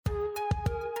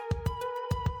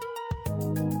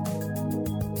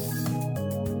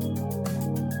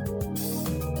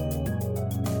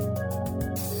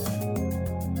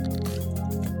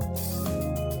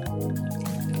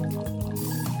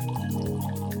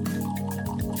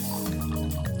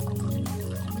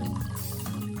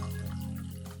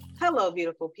Hello,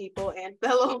 beautiful people and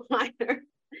fellow miners,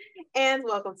 and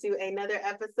welcome to another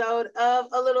episode of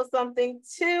A Little Something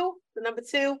 2, the number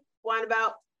 2, Wine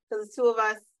About, because it's two of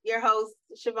us, your host,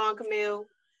 Siobhan Camille.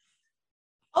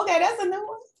 Okay, that's a new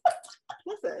one.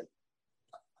 Listen.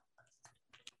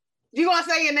 You gonna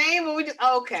say your name or we just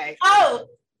okay? Oh,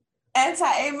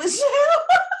 Anti-A Michelle.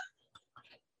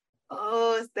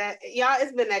 Oh, it's that y'all.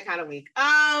 It's been that kind of week.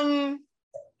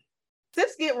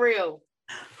 Tips get real.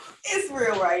 It's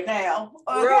real right now.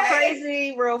 Okay? Real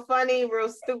crazy, real funny, real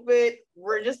stupid.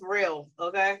 We're just real.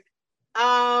 Okay.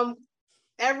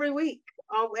 Every week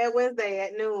at Wednesday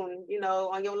at noon,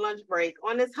 on your lunch break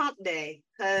on this hump day,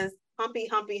 because hump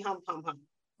hump.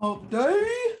 Hump day.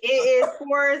 It is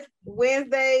for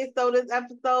Wednesday, so this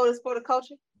episode is for the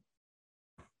culture.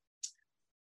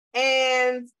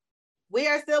 And we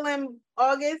are still in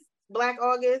August, Black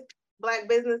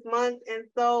Business Month. And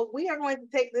so we are going to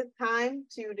take this time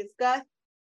to discuss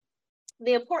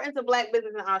the importance of Black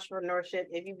business and entrepreneurship.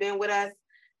 If you've been with us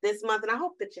this month, and I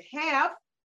hope that you have.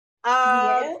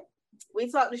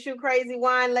 We talked to Shoe Crazy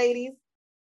Wine ladies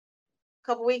a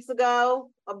couple weeks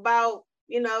ago about,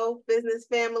 business,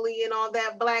 family, and all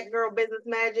that Black girl business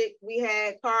magic. We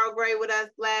had Carl Gray with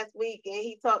us last week, and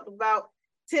he talked about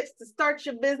tips to start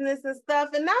your business and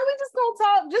stuff. And now we just gonna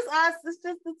talk, just us. It's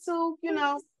just the two,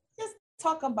 Just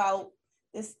talk about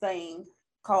this thing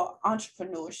called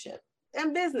entrepreneurship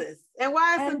and business, and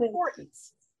why it's important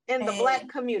in the Black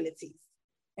communities,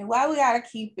 and why we gotta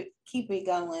keep it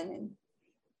going, and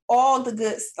all the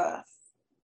good stuff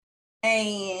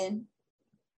and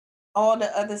all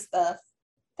the other stuff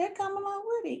that come along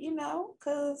with it,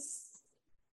 because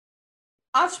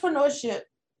entrepreneurship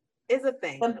is a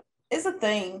thing. It's a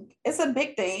thing. It's a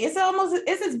big thing. It's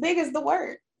as big as the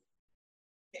word.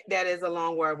 That is a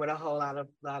long word with a whole lot of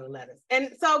letters.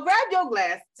 And so grab your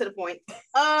glass to the point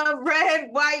of red,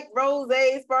 white,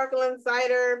 rosé, sparkling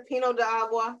cider, Pinot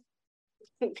d'Agua,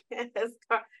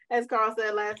 as Carl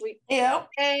said last week. Yeah.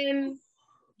 And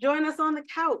join us on the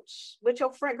couch with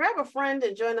your friend. Grab a friend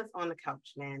and join us on the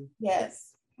couch, man.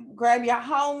 Yes. Grab your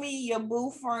homie, your boo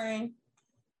friend,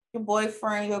 your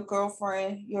boyfriend, your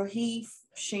girlfriend, your he,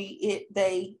 she, it,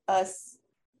 they, us,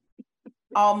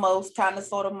 almost kind of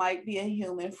sort of might be a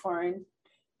human friend.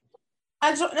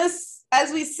 I join us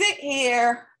as we sit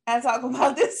here and talk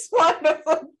about this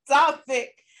wonderful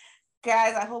topic.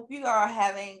 Guys, I hope you are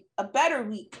having a better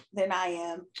week than I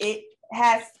am. It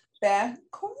has been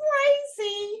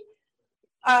crazy.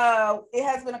 It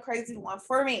has been a crazy one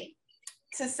for me,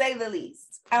 to say the least.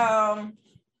 But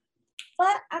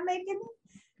I'm making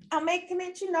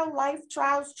it, life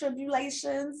trials,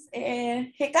 tribulations,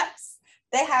 and hiccups.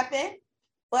 They happen,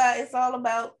 but it's all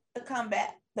about the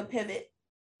comeback, the pivot,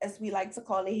 as we like to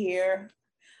call it here,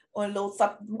 or a little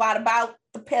something about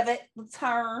the pivot, the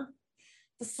turn,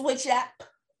 the switch up.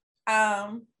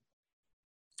 That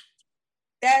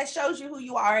shows you who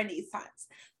you are in these times.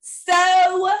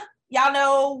 So, y'all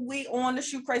know we on the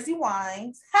Shoe Crazy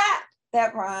Wines. Ha!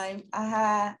 That rhyme.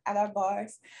 I got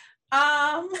bars.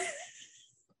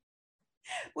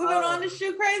 We've been on the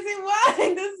Shoe Crazy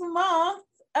Wine this month.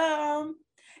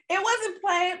 It wasn't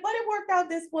planned, but it worked out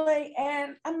this way,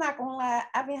 and I'm not gonna lie,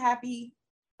 I've been happy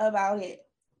about it.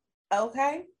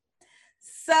 Okay,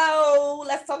 so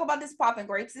let's talk about this popping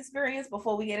grapes experience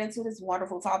before we get into this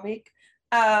wonderful topic.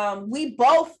 We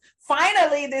both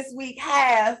finally this week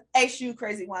have a Shoe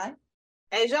Crazy Wine.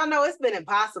 As y'all know, it's been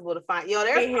impossible to find.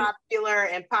 They're popular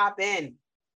and popping.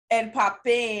 And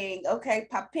popping, okay,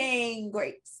 popping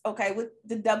grapes, okay, with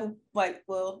the double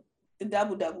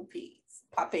P's,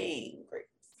 popping grapes,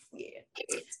 yeah.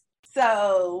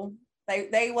 So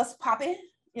they was popping,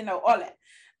 all that.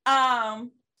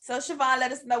 So Siobhan,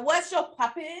 let us know, what's your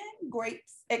popping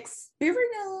grapes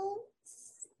experience?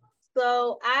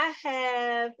 So I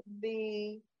have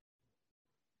this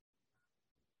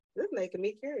is making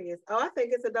me curious. Oh, I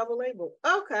think it's a double label.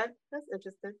 Okay, that's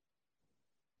interesting.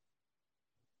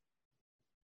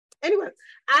 Anyway,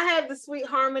 I have the Sweet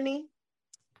Harmony.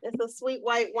 It's a sweet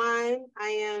white wine.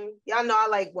 Y'all know I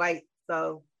like white,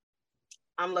 so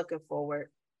I'm looking forward.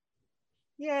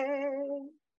 Yay.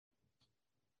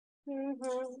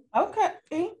 Mm-hmm. Okay.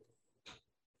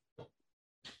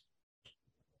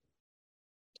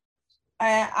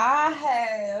 And I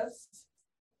have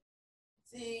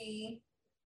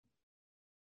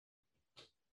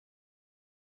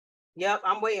Yep,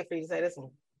 I'm waiting for you to say this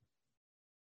one.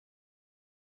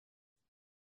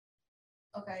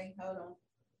 Okay, hold on.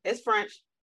 It's French.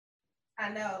 I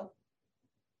know.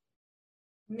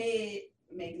 Mid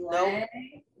Nope.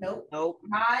 Nope.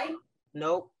 My.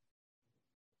 Nope.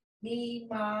 Me,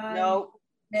 my. Nope.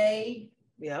 They.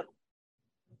 Yep.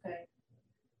 Okay.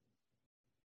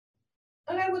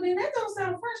 Okay, well then that don't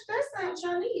sound French. That sounds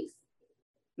Chinese.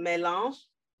 Mélange.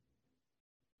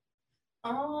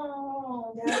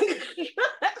 Oh, that's because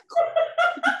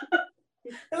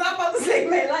I'm about to say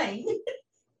mélange.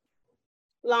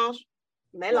 Mélange.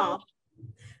 Mélange.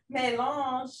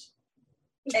 Mélange.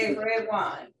 A red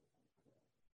wine.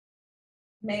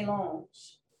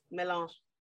 Mélange. Mélange.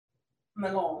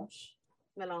 Mélange.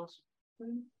 Mélange.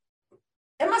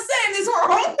 Am I saying this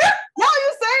wrong? No,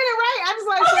 you're saying it right. I just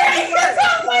like Okay, saying it right.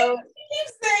 So, keep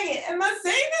saying it. Am I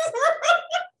saying this wrong?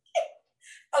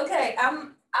 Okay,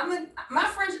 my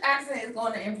French accent is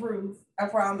going to improve. I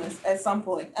promise. At some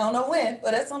point, I don't know when,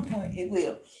 but at some point it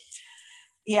will.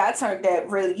 Yeah, I turned that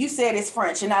really. You said it's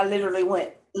French, and I literally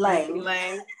went lame.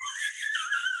 Lame.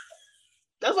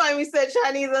 That's why we said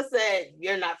Chinese. I said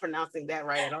you're not pronouncing that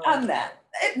right at all. I'm not.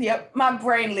 Yep, my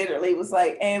brain literally was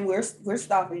like, and we're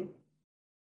stopping.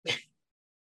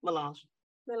 Mélange.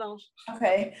 Mélange.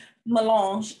 Okay,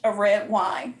 mélange, a red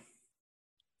wine.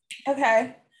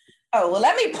 Okay. Oh well,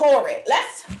 let me pour it.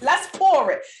 Let's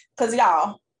pour it, cause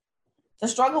y'all, the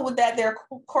struggle with that there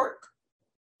cork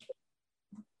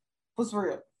was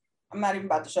real. I'm not even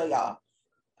about to show y'all.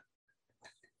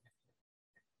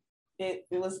 It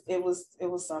was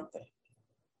something,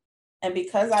 and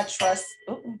because I trust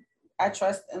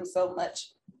him so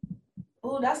much.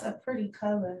 Oh, that's a pretty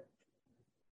color.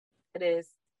 It is.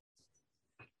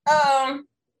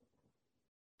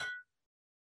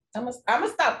 I'm gonna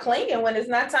stop clinging when it's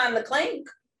not time to cling.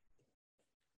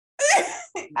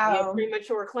 Your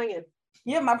premature clinging.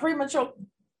 Yeah, my premature.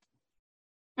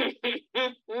 So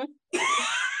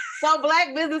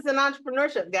Black business and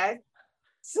entrepreneurship, guys.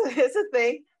 So it's a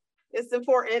thing. It's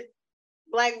important.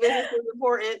 Black business is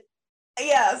important.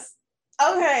 Yes.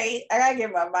 Okay, I gotta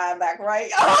get my mind back,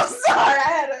 right? Oh, I'm sorry.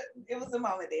 It was a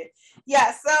moment there.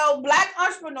 Yeah, so Black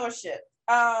entrepreneurship.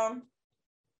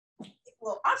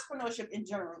 Well, entrepreneurship in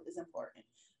general is important,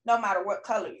 no matter what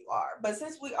color you are. But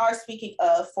since we are speaking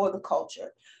of for the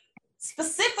culture,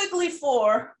 specifically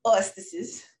for us,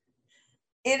 it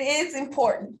is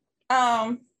important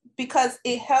because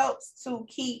it helps to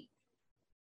keep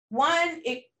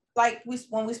it like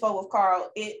when we spoke with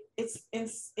Carl, it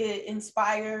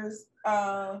inspires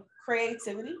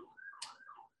creativity.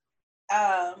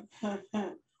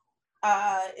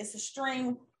 It's a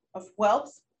stream of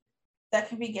wealth that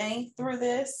can be gained through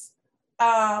this,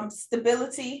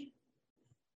 stability,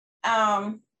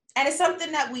 and it's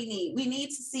something that we need. We need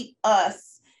to see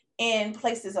us in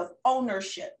places of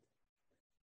ownership,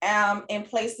 in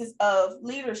places of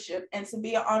leadership, and to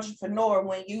be an entrepreneur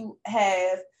when you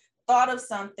have thought of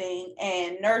something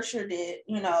and nurtured it,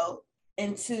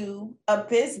 into a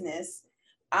business.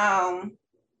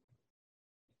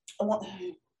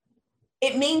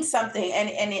 It means something,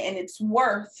 and it's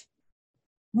worth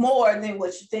more than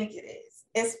what you think it is,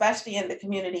 especially in the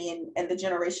community and the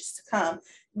generations to come.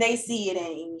 They see it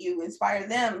in you, inspire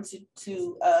them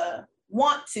to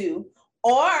want to,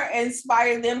 or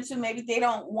inspire them to, maybe they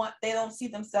don't see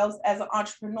themselves as an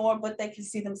entrepreneur, but they can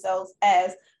see themselves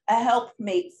as a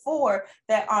helpmate for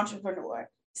that entrepreneur.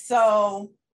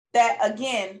 So that,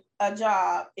 again, a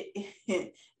job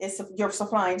is you're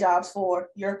supplying jobs for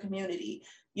your community.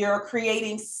 You're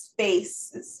creating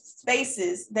spaces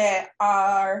that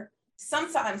are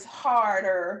sometimes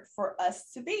harder for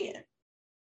us to be in.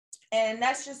 And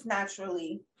that's just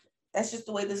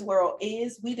the way this world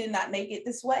is. We did not make it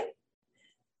this way,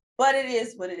 but it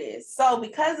is what it is. So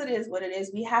because it is what it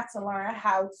is, we have to learn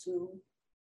how to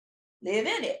live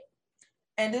in it.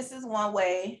 And this is one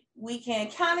way we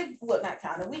can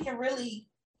we can really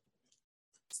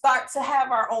start to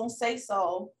have our own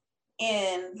say-so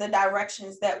in the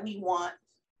directions that we want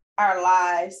our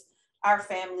lives, our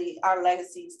family, our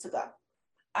legacies to go.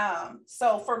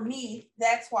 So for me,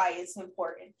 that's why it's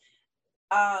important.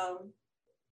 And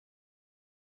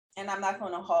I'm not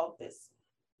going to hog this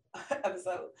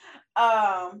episode.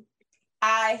 As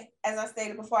I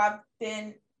stated before, I've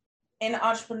been in an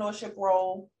entrepreneurship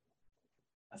role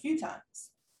a few times.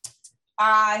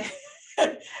 I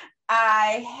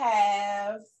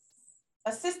have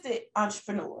assisted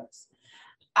entrepreneurs.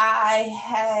 I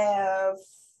have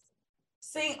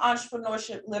seen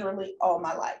entrepreneurship literally all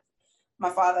my life. My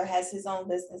father has his own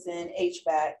business in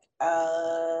HVAC.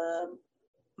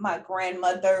 My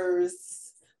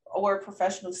grandmothers were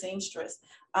professional seamstress.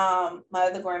 My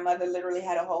other grandmother literally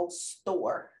had a whole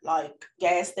store, like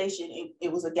gas station.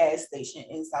 It was a gas station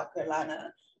in South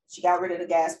Carolina. She got rid of the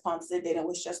gas pumps, and then it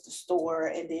was just a store.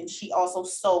 And then she also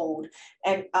sold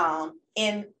and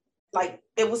in like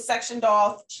it was sectioned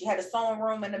off. She had a sewing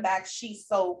room in the back. She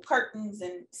sewed curtains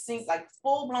and seems like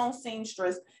full-blown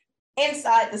seamstress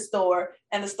inside the store.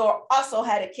 And the store also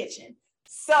had a kitchen.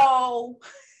 So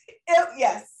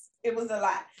yes, it was a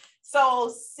lot.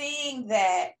 So seeing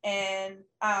that and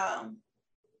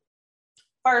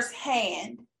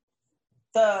firsthand,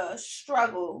 the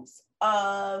struggles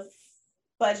of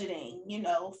budgeting,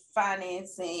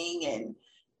 financing and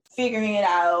figuring it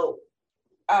out.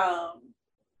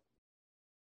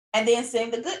 And then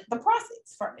seeing the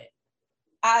profits from it.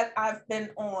 I've been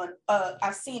on,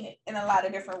 I've seen it in a lot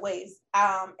of different ways.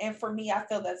 And for me, I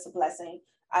feel that's a blessing.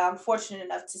 I'm fortunate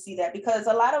enough to see that because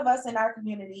a lot of us in our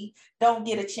community don't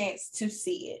get a chance to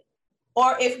see it.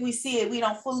 Or if we see it, we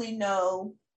don't fully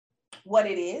know what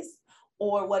it is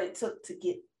or what it took to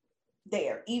get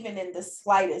there, even in the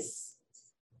slightest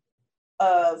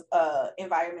of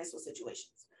environmental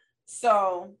situations.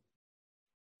 So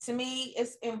to me,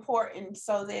 it's important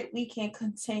so that we can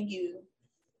continue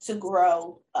to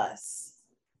grow us,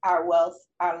 our wealth,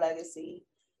 our legacy.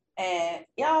 And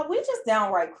y'all, we just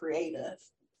downright creative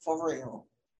for real.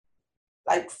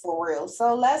 Like for real.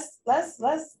 So let's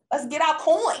get our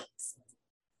coins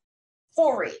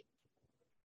for it.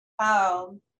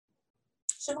 Siobhan,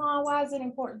 why is it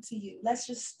important to you? Let's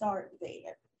just start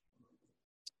there.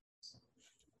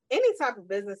 Any type of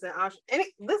business and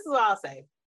this is what I'll say.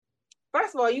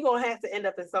 First of all, you're gonna have to end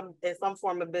up in some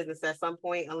form of business at some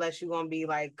point, unless you're gonna be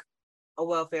like a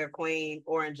welfare queen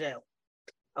or in jail.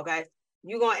 Okay,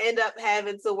 you're gonna end up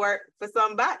having to work for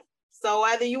somebody. So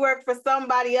either you work for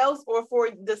somebody else or for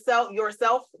the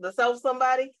self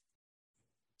somebody.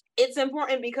 It's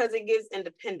important because it gives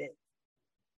independence.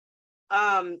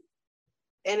 And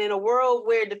in a world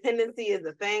where dependency is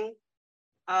a thing,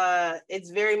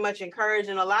 it's very much encouraged.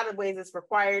 In a lot of ways, it's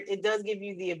required. It does give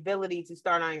you the ability to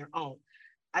start on your own.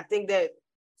 I think that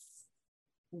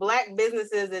Black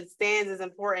businesses, it stands as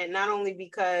important, not only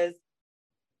because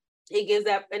it gives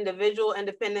that individual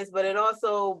independence, but it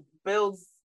also builds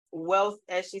wealth,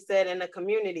 as she said, in the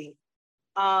community.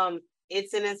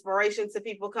 It's an inspiration to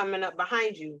people coming up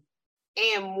behind you.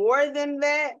 And more than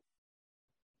that,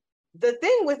 the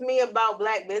thing with me about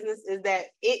Black business is that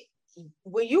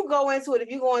when you go into it, if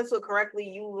you go into it correctly,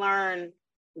 you learn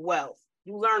wealth,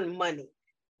 you learn money.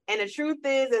 And the truth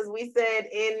is, as we said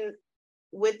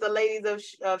with the ladies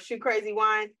of Shoe Crazy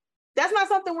Wine, that's not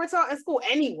something we're taught in school.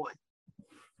 Anyone.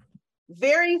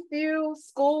 Very few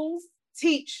schools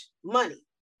teach money.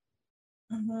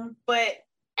 Mm-hmm. But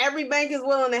every bank is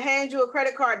willing to hand you a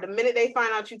credit card the minute they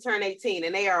find out you turn 18,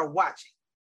 and they are watching.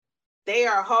 They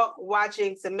are hawk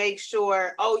watching to make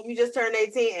sure, oh, you just turned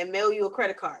 18 and mail you a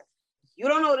credit card. You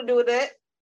don't know what to do with that.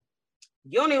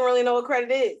 You don't even really know what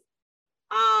credit is.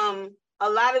 A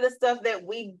lot of the stuff that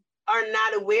we are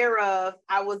not aware of,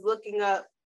 I was looking up,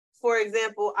 for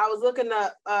example, I was looking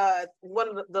up one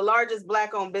of the largest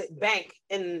Black-owned bank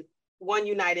in One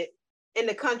United in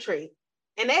the country.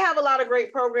 And they have a lot of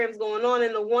great programs going on.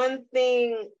 And the one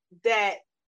thing that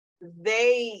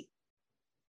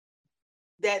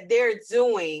they're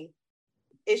doing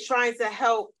is trying to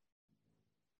help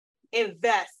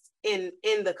invest in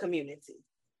the community.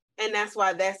 And that's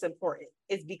why that's important.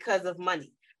 It's because of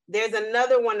money. There's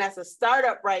another one that's a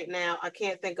startup right now. I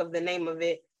can't think of the name of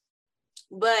it,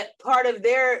 but part of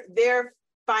their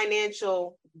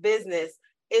financial business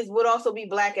would also be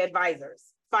Black advisors,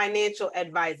 financial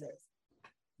advisors.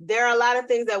 There are a lot of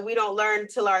things that we don't learn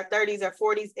till our 30s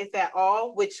or 40s, if at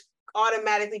all, which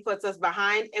automatically puts us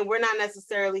behind, and we're not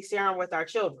necessarily sharing with our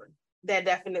children. That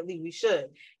definitely we should.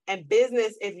 And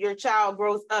business, if your child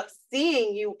grows up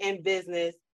seeing you in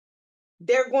business,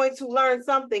 they're going to learn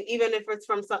something, even if it's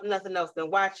from nothing else than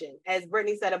watching. As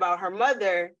Brittany said about her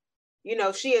mother,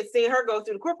 she had seen her go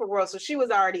through the corporate world, so she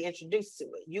was already introduced to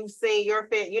it. You've seen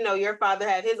your father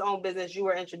had his own business, you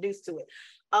were introduced to it.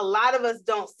 A lot of us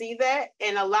don't see that,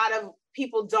 and a lot of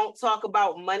people don't talk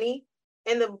about money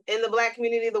in the Black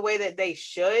community the way that they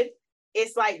should.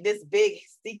 It's like this big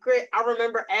secret. I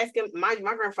remember asking, my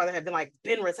grandfather had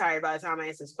been retired by the time I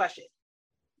answered this question.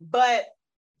 But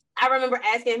I remember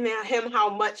asking him how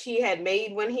much he had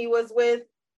made when he was with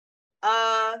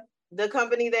the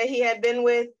company that he had been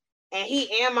with. And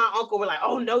he and my uncle were like,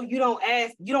 oh no, you don't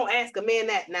ask a man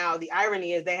that. Now, the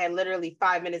irony is they had literally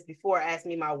 5 minutes before asked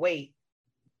me my weight.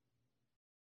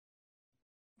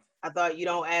 I thought you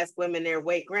don't ask women their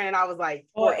weight. Granted, I was like,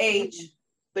 or age.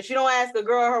 But you don't ask a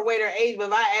girl her weight or age. But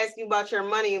if I ask you about your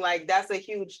money, that's a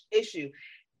huge issue.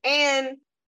 And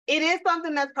it is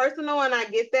something that's personal, and I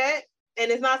get that.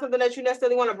 And it's not something that you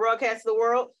necessarily want to broadcast to the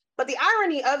world. But the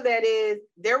irony of that is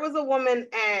there was a woman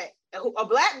a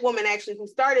Black woman actually, who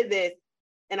started this.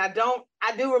 and I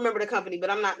do remember the company, but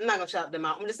I'm not gonna shout them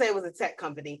out. I'm just saying it was a tech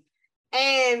company.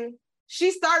 And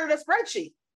she started a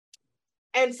spreadsheet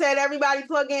and said, everybody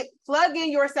plug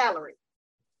in your salary.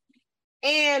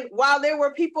 And while there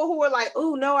were people who were like,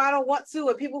 oh, no, I don't want to,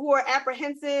 and people who are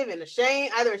apprehensive and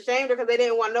ashamed, either ashamed or because they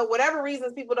didn't want to know, whatever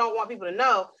reasons people don't want people to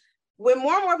know, when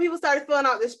more and more people started filling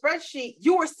out this spreadsheet,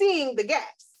 you were seeing the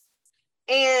gaps.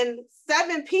 And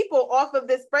 7 people off of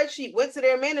this spreadsheet went to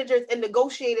their managers and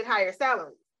negotiated higher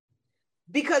salaries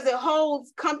because it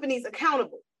holds companies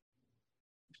accountable.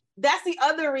 That's the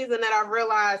other reason that I've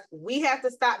realized we have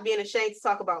to stop being ashamed to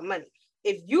talk about money.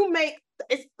 If you make,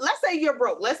 let's say you're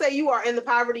broke. Let's say you are in the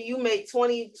poverty, you make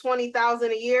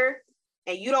 20,000 a year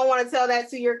and you don't want to tell that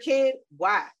to your kid.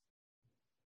 Why?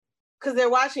 Because they're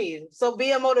watching you. So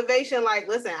be a motivation like,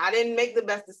 listen, I didn't make the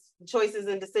best choices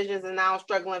and decisions and now I'm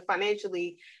struggling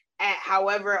financially at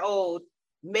however old,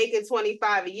 making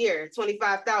 25 a year,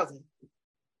 25,000.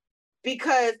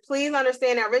 Because please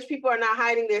understand that rich people are not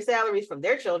hiding their salaries from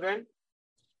their children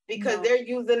because they're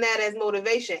using that as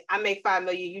motivation. I make 5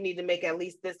 million, you need to make at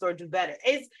least this or do better.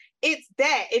 It's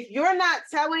that. If you're not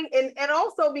telling, and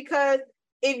also because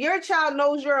if your child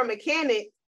knows you're a mechanic,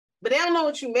 but they don't know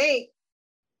what you make,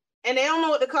 and they don't know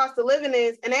what the cost of living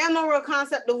is, and they have no real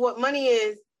concept of what money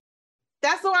is,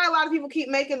 that's why a lot of people keep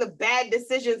making the bad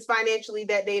decisions financially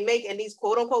that they make, and these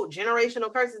quote unquote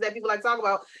generational curses that people like to talk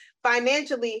about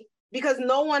financially, because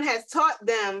no one has taught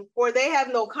them, or they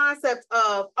have no concept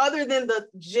of, other than the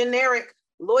generic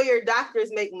lawyer doctors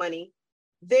make money,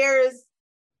 there's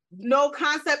no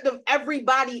concept of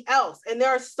everybody else. And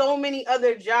there are so many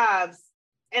other jobs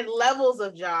and levels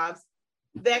of jobs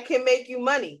that can make you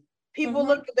money. People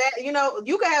look at that,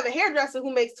 you can have a hairdresser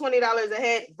who makes $20 a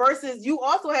head versus you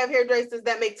also have hairdressers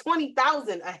that make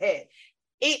 $20,000 a head.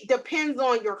 It depends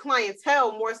on your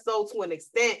clientele more so to an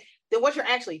extent than what you're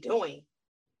actually doing.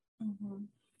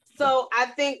 So I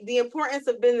think the importance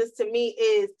of business to me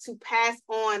is to pass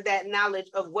on that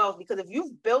knowledge of wealth, because if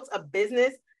you've built a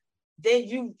business,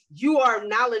 then you are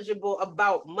knowledgeable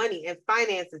about money and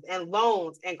finances and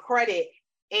loans and credit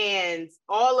and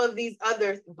all of these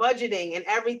other budgeting and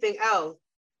everything else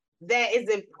that is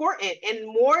important. And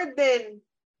more than,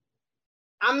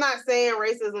 I'm not saying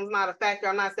racism is not a factor.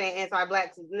 I'm not saying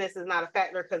anti-Blackness is not a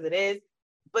factor, because it is.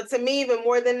 But to me, even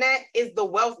more than that is the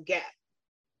wealth gap.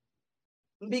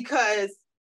 Because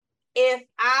if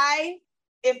I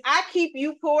keep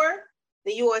you poor,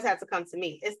 then you always have to come to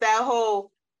me. It's that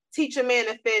whole teach a man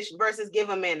to fish versus give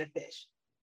a man to fish.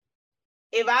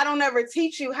 If I don't ever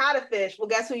teach you how to fish, well,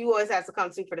 guess who you always have to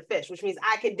come to for the fish, which means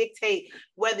I can dictate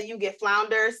whether you get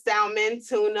flounder, salmon,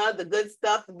 tuna, the good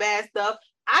stuff, the bad stuff.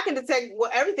 I can detect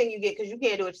everything you get because you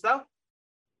can't do it yourself.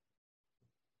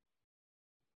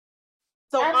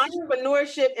 So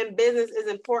entrepreneurship and business is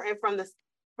important from the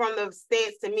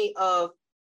stance to me of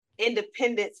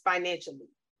independence financially,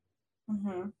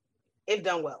 if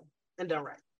done well and done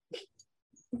right.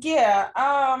 Yeah.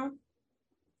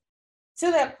 To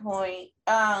that point,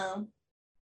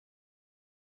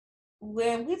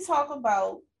 when we talk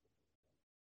about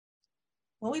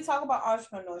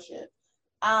entrepreneurship,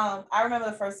 I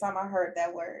remember the first time I heard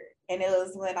that word, and it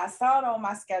was when I saw it on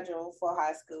my schedule for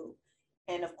high school,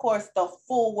 and of course the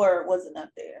full word wasn't up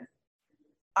there.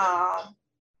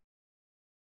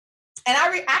 And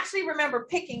I actually remember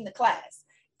picking the class.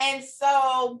 And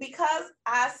so because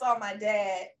I saw my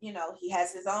dad, he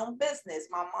has his own business.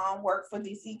 My mom worked for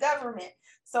DC government.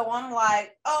 So I'm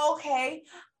like, oh, okay,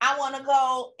 I want to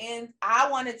go. And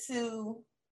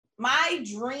my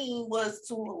dream was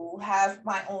to have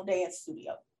my own dance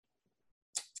studio.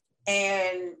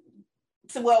 And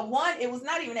so, it was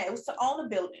not even that. It was to own a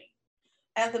building.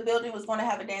 And the building was going to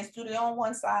have a dance studio on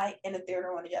one side and a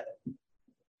theater on the other.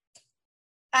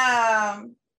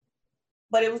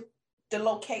 But it was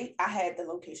I had the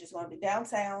location. It's going to be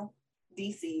downtown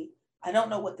DC. I don't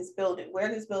know where this building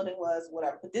was,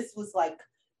 whatever, but this was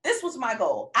my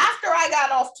goal. After I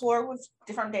got off tour with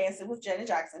different dancing with Janet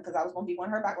Jackson, because I was going to be one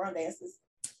of her background dancers,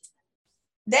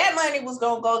 that money was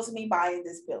going to go to me buying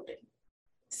this building.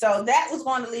 So that was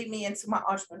going to lead me into my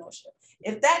entrepreneurship.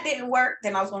 If that didn't work,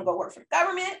 then I was going to go work for the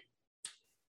government,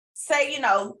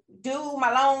 do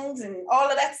my loans and all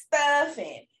of that stuff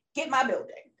and get my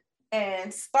building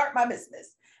and start my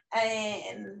business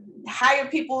and hire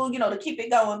people, to keep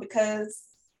it going, because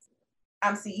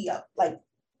I'm CEO.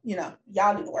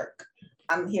 Y'all do the work.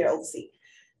 I'm here to oversee.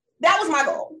 That was my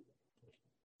goal.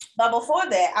 But before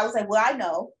that, I was like, well, I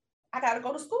know I got to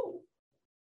go to school.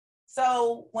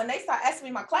 So when they started asking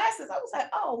me my classes, I was like,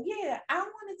 oh yeah, I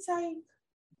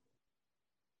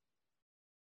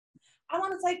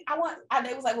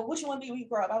they was like, well, what you want to be when you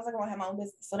grow up? I was like, I want to have my own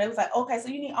business. So they was like, okay, so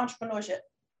you need entrepreneurship.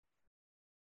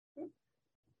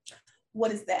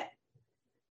 What is that?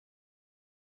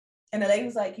 And the lady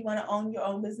was like, you want to own your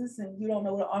own business and you don't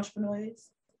know what an entrepreneur is?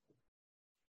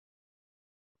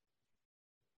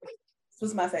 This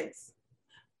was my face.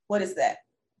 What is that?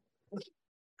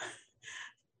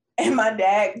 And my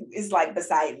dad is like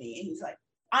beside me and he's like,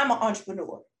 I'm an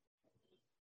entrepreneur.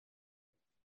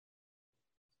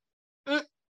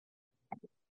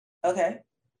 Okay.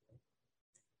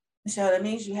 So that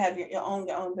means you have your own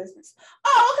business.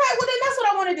 Oh, okay. Well, then that's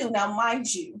what I want to do. Now,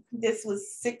 mind you, this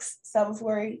was 6th, 7th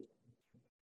grade.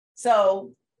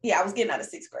 So yeah, I was getting out of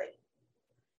 6th grade.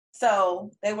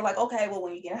 So they were like, okay, well,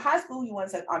 when you get in high school, you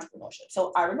want to take entrepreneurship.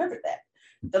 So I remembered that.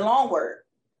 The long word,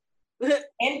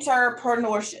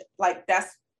 entrepreneurship. Like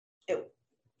that's it.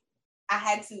 I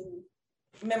had to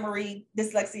memory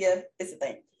dyslexia is a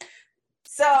thing.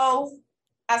 So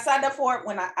I signed up for it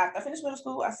when after I finished middle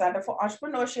school. I signed up for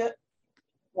entrepreneurship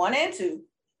 1 and 2,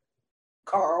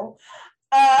 Carl.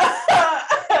 And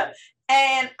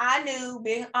I knew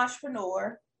being an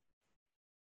entrepreneur,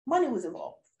 money was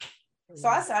involved. So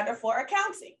I signed up for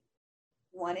accounting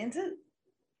 1 and 2.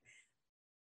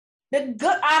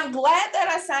 I'm glad that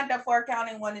I signed up for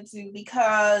accounting 1 and 2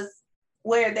 because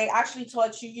where they actually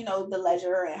taught you, the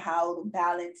ledger and how to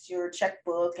balance your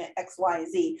checkbook and X, Y, and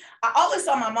Z. I always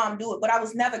saw my mom do it, but I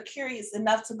was never curious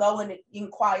enough to go and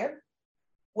inquire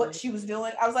what she was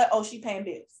doing. I was like, oh, she paying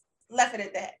bills. Left it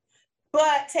at that.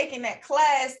 But taking that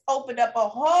class opened up a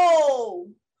whole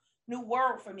new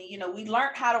world for me. We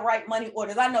learned how to write money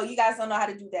orders. I know you guys don't know how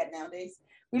to do that nowadays.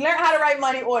 We learned how to write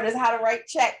money orders, how to write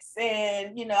checks,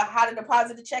 and how to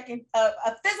deposit a check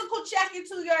a physical check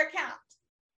into your account.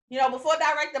 Before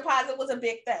direct deposit was a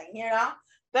big thing.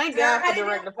 Thank God for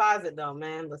direct deposit, though,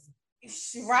 man. Listen.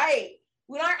 Right.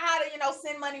 We learned how to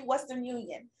send money Western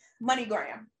Union,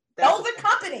 MoneyGram. Those are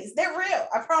companies. They're real.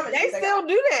 I promise. They still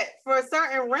do that for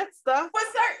certain rent stuff.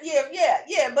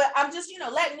 Yeah. But I'm just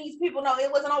letting these people know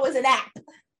it wasn't always an app.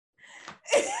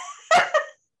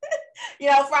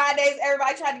 Fridays,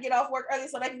 everybody tried to get off work early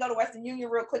so they can go to Western Union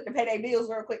real quick to pay their bills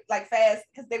real quick, like fast,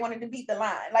 because they wanted to beat the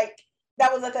line. Like that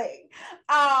was a thing.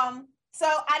 So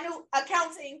I knew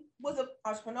accounting was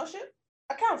entrepreneurship.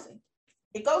 Accounting,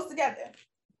 it goes together.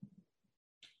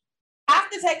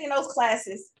 After taking those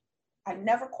classes, I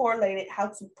never correlated how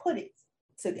to put it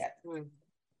together.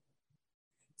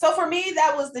 So for me,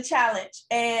 that was the challenge.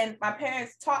 And my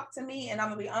parents talked to me, and I'm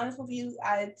gonna be honest with you,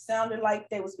 I sounded like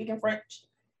they were speaking French,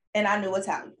 and I knew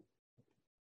Italian.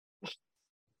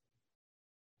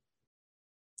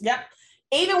 Yep.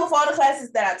 Even with all the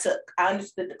classes that I took, I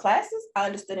understood the classes, I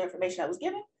understood the information I was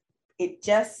given. It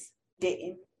just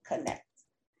didn't connect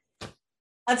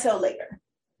until later.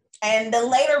 And the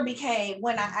later became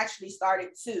when I actually started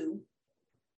to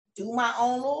do my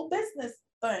own little business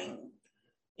thing,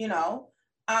 and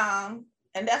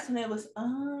that's when it was,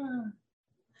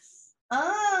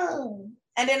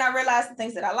 and then I realized the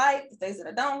things that I like, the things that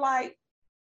I don't like.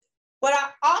 But I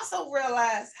also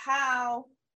realized how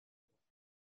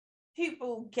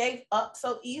people gave up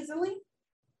so easily,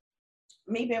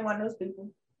 me being one of those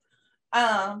people,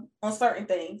 on certain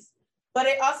things. But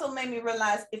it also made me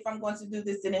realize if I'm going to do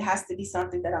this, then it has to be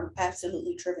something that I'm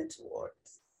absolutely driven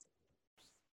towards.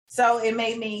 So it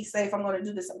made me say, if I'm going to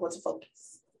do this, I'm going to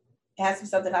focus. It has to be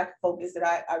something I can focus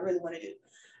that I really want to do,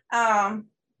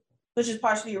 which is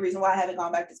partially the reason why I haven't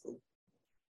gone back to school.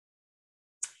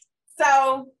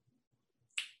 So,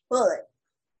 but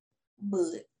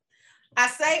I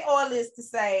say all this to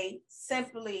say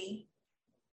simply,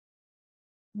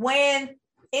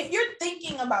 if you're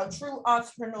thinking about true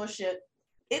entrepreneurship,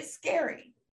 it's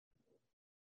scary.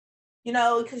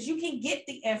 Because you can get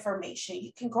the information,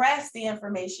 you can grasp the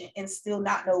information and still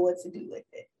not know what to do with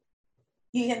it.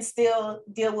 You can still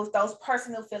deal with those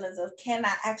personal feelings of, can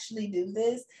I actually do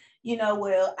this?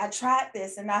 Well, I tried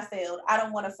this and I failed. I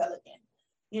don't want to fail again.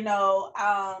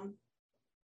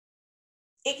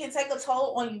 It can take a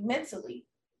toll on you mentally.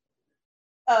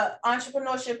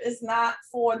 Entrepreneurship is not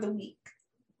for the weak.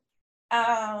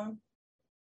 And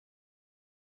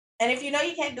if you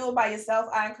can't do it by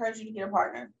yourself, I encourage you to get a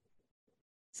partner.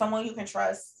 Someone you can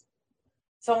trust,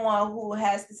 someone who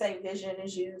has the same vision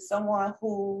as you, someone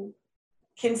who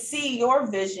can see your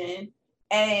vision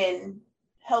and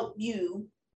help you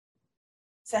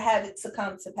to have it to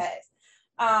come to pass.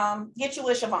 Get you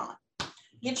a Siobhan,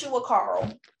 get you a Carl.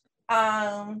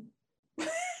 Don't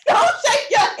shake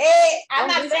your head. I'm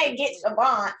not saying get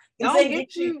Siobhan. Don't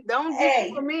get you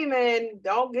with me, man.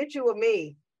 Don't get you with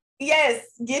me. Yes,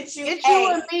 get you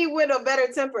and me with a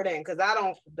better temper then, because I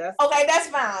don't. Okay, that's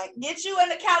fine. Get you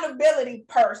an accountability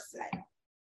person.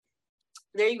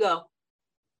 There you go.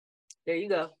 There you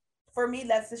go. For me,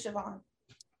 that's the Siobhan.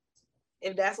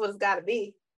 If that's what it's got to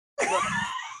be,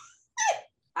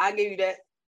 I'll give you that.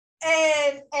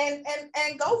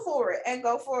 And go for it. And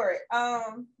go for it.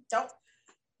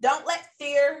 Don't let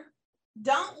fear.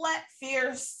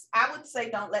 I would say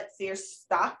don't let fear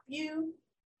stop you.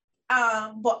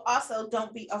 But also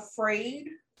don't be afraid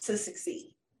to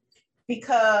succeed,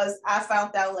 because I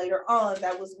found out later on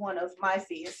that was one of my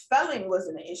fears. Spelling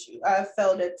wasn't an issue. I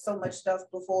failed at so much stuff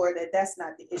before that's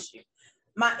not the issue.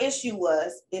 My issue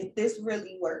was, if this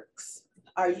really works,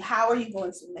 how are you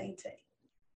going to maintain?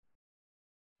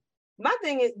 My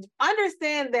thing is,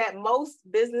 understand that most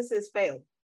businesses fail.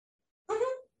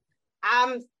 Mm-hmm.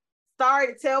 I'm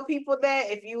sorry to tell people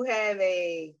that if you have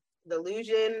a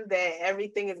delusion that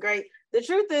everything is great. The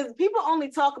truth is, people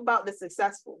only talk about the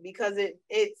successful because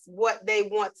it's what they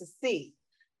want to see.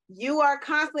 You are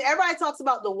constantly, everybody talks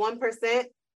about the 1%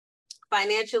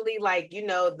 financially, like,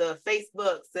 the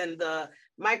Facebooks and the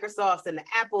Microsofts and the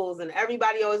Apples, and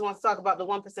everybody always wants to talk about the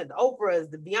 1%, the Oprahs,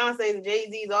 the Beyoncés and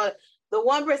Jay-Z's, all the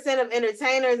 1% of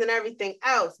entertainers and everything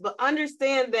else. But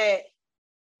understand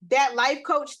that life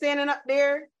coach standing up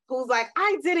there who's like,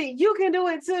 I did it, you can do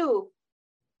it too.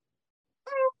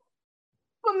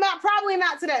 But probably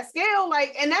not to that scale.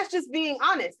 Like, and that's just being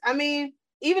honest. I mean,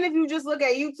 even if you just look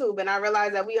at YouTube, and I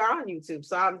realize that we are on YouTube,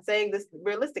 so I'm saying this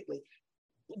realistically,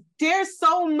 there's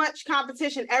so much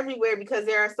competition everywhere because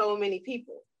there are so many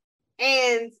people.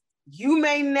 And you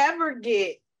may never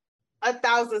get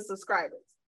 1,000 subscribers.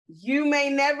 You may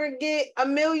never get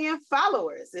 1 million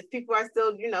followers if people are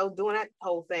still, doing that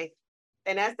whole thing.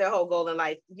 And that's their whole goal in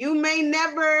life. Your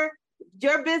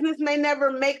business may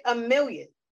never make 1 million.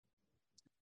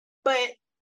 But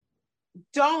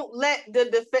don't let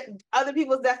other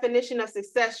people's definition of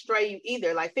success stray you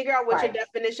either. Like, figure out what your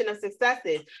definition of success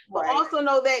is. But also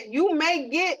know that you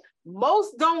may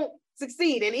most don't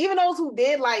succeed. And even those who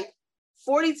did, like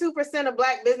 42% of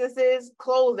Black businesses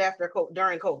closed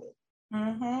during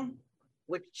COVID,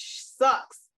 which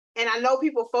sucks. And I know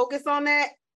people focus on that,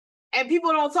 and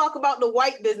people don't talk about the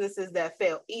white businesses that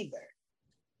fail either.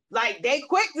 Like, they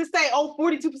quick to say,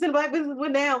 42% of Black businesses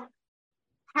went down.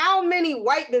 How many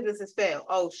white businesses fail?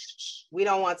 Oh, we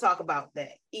don't want to talk about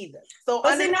that either. So,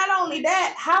 but not only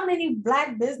that, how many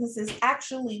Black businesses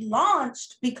actually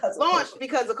launched because of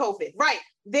COVID? Right.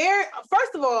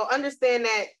 First of all, understand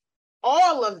that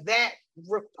all of that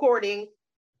reporting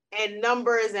and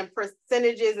numbers and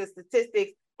percentages and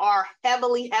statistics are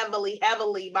heavily, heavily,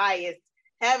 heavily biased,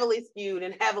 heavily skewed,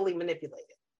 and heavily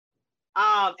manipulated.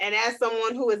 And as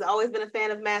someone who has always been a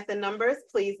fan of math and numbers,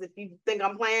 please, if you think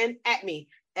I'm playing, at me,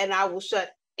 and I will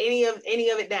shut any of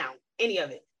it down, any of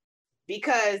it.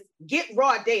 Because get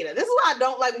raw data. This is why I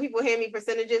don't like when people hand me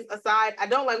percentages aside. I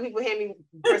don't like when people hand me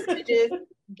percentages.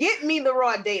 Get me the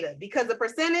raw data, because the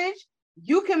percentage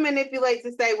you can manipulate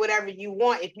to say whatever you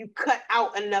want if you cut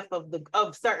out enough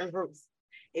of certain groups.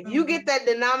 If you get that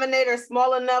denominator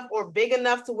small enough or big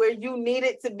enough to where you need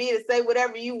it to be to say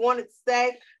whatever you want it to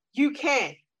say, you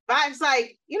can. But it's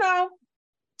like, 1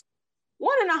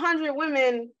 in 100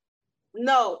 women, 10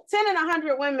 in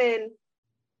 100 women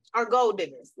are gold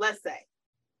diggers, let's say.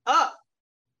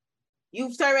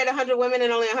 You've surveyed 100 women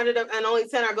and only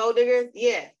 10 are gold diggers?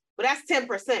 Yeah, but that's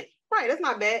 10%. Right, that's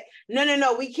not bad.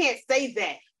 No, we can't say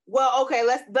that. Well, okay,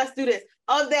 let's do this.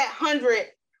 Of that 100,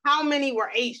 how many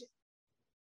were Asian?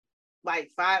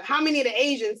 Like 5. How many of the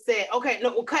Asians said, okay,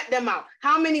 no, we'll cut them out?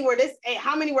 How many were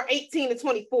 18 to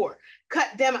 24? Cut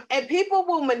them out. And people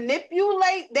will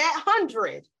manipulate that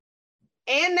 100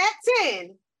 and that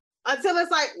 10 until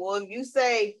it's like, well, if you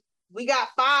say we got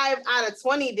 5 out of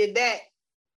 20 did that,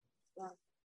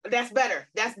 that's better.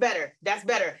 That's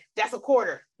a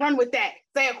quarter. Run with that.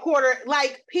 Say a quarter.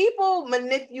 Like, people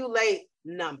manipulate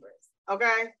numbers.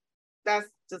 Okay? That's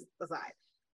just aside.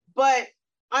 But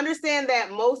understand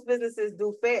that most businesses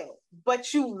do fail,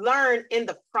 but you learn in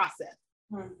the process.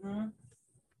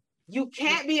 You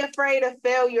can't be afraid of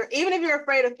failure. Even if you're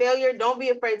afraid of failure, don't be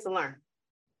afraid to learn.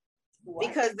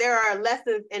 Because there are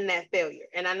lessons in that failure.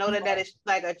 And I know that is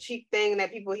like a cheap thing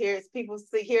that people hear. People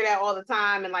hear that all the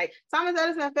time. And like, Thomas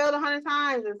Edison failed 100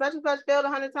 times and such failed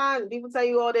 100 times. And people tell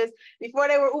you all this before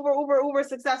they were uber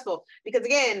successful. Because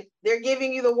again, they're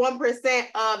giving you the 1%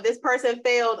 of this person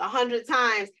failed 100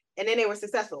 times and then they were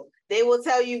successful. They will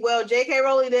tell you, well, J.K.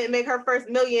 Rowling didn't make her first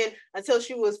million until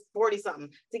she was 40 something,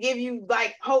 to give you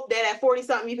like hope that at 40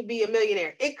 something you could be a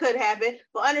millionaire. It could happen,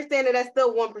 but understand that that's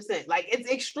still 1%. Like,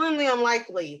 it's extremely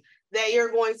unlikely that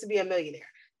you're going to be a millionaire.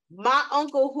 My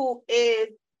uncle, who is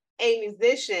a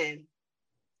musician,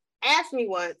 asked me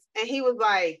once, and he was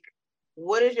like,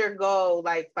 what is your goal,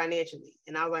 like, financially?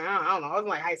 And I was like, I don't know. I was in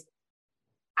like high school.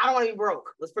 I don't want to be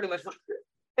broke. Was pretty much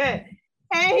and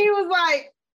he was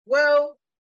like, well,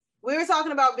 we were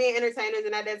talking about being entertainers,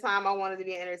 and at that time I wanted to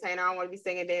be an entertainer. I want to be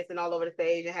singing, dancing all over the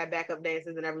stage and have backup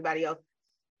dancers and everybody else.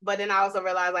 But then I also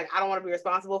realized, like, I don't want to be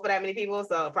responsible for that many people,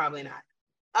 so probably not.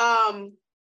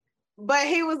 But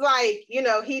he was like, you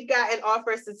know, he'd gotten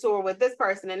offers to tour with this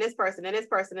person and this person and this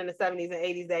person in the 70s and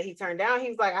 80s that he turned down. He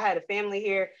was like, I had a family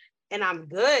here and I'm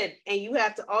good. And you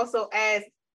have to also ask,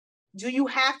 do you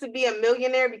have to be a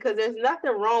millionaire? Because there's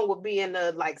nothing wrong with being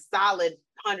a like solid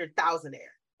 100,000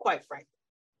 there, quite frankly.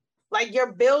 Like,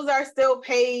 your bills are still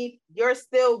paid, you're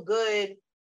still good,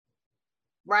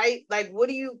 right? Like, why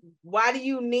do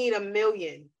you need $1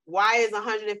 million? Why is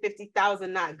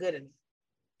 150,000 not good enough?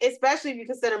 Especially if you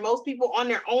consider most people on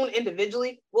their own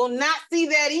individually will not see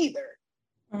that either.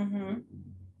 Mm-hmm.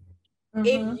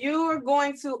 If you are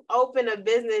going to open a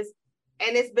business,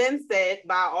 and it's been said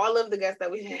by all of the guests that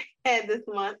we had this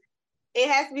month, it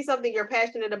has to be something you're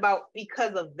passionate about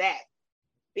because of that.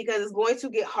 Because it's going to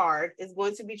get hard. It's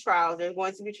going to be trials. There's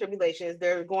going to be tribulations.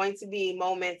 There's going to be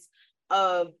moments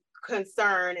of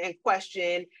concern and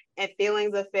question and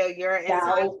feelings of failure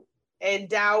and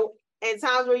doubt and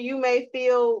times where you may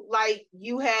feel like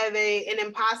you have an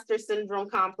imposter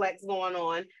syndrome complex going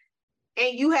on,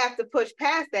 and you have to push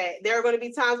past that. There are going to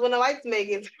be times when the lights may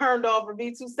get turned off for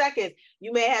be 2 seconds.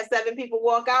 You may have 7 people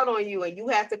walk out on you and you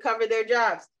have to cover their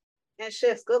jobs and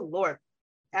shifts. Good Lord,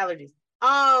 allergies.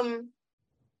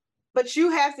 But you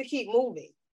have to keep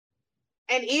moving.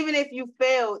 And even if you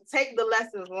fail, take the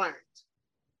lessons learned.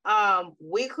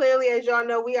 We clearly, as y'all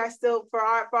know, we are still, for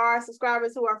our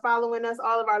subscribers who are following us,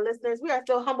 all of our listeners, we are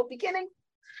still humble beginning.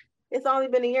 It's only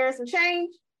been a year and some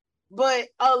change, but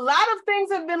a lot of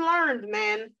things have been learned,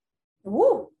 man.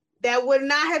 Woo. That would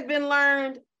not have been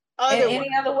learned in any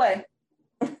other way.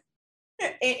 In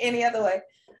any other way.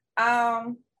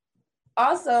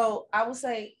 Also, I would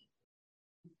say,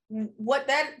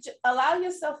 allow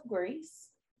yourself grace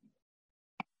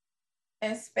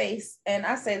and space, and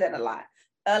I say that a lot.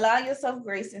 Allow yourself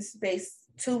grace and space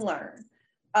to learn.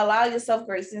 Allow yourself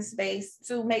grace and space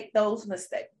to make those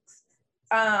mistakes,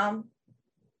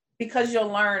 because you'll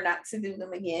learn not to do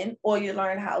them again, or you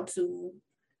learn how to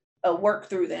work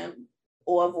through them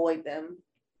or avoid them,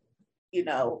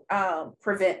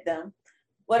 prevent them,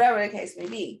 whatever the case may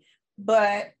be.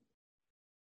 But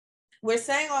we're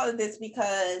saying all of this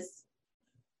because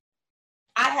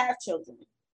I have children.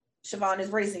 Siobhan is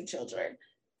raising children.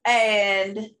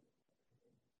 And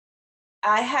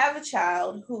I have a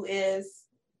child who is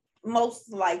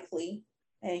most likely,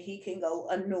 and he can go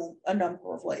a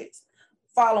number of ways,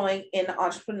 following in the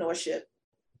entrepreneurship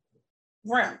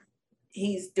realm.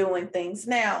 He's doing things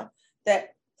now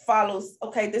that follows,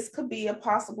 okay, this could be a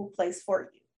possible place for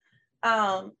you.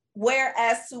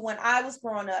 Whereas to when I was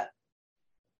growing up,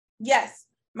 yes,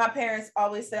 my parents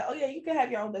always said, oh yeah, you can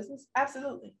have your own business.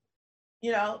 Absolutely.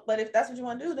 But if that's what you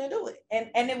want to do, then do it.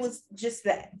 And it was just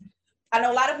that. I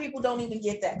know a lot of people don't even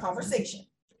get that conversation.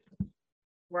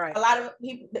 Right. A lot of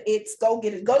people, it's go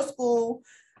to school,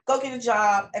 go get a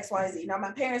job, X, Y, and Z. Now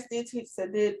my parents did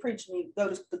preach me go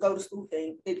to school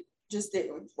thing. It just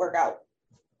didn't work out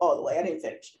all the way. I didn't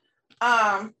finish.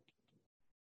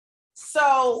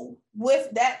 So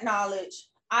with that knowledge,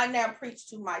 I now preach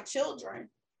to my children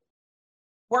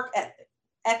work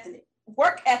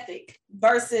ethic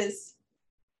versus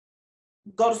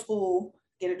go to school,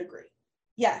 get a degree.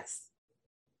 Yes,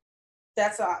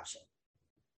 that's an option.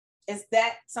 Is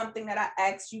that something that I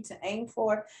asked you to aim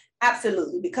for?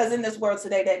 Absolutely, because in this world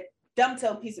today, that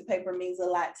dumb-tailed piece of paper means a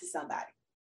lot to somebody.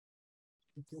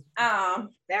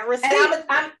 That receipt.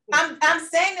 And I'm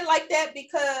saying it like that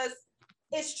because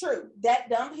it's true. That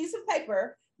dumb piece of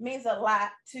paper means a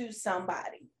lot to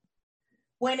somebody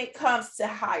when it comes to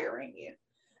hiring you.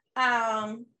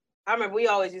 I remember we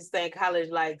always used to say in college,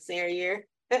 like senior year,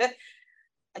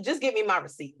 just get me my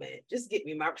receipt, man. Just get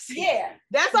me my receipt. Yeah.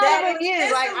 That's all it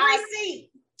is. Like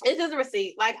receipt. It's just a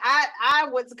receight. Like I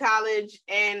went to college,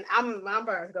 and I'm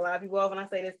probably a lot of people off when I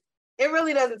say this. It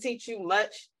really doesn't teach you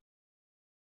much.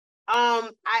 I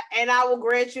will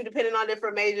grant you, depending on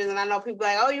different majors, and I know people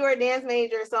like, oh, you were a dance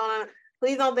major, so on.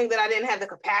 Please don't think that I didn't have the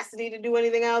capacity to do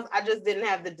anything else. I just didn't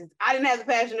have the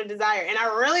passion or desire. And I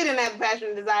really didn't have the passion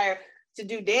and desire to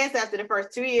do dance after the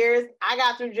first 2 years. I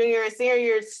got through junior and senior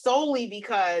years solely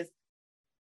because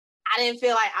I didn't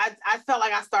feel like I felt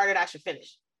like I started, I should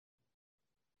finish.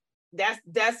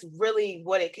 That's really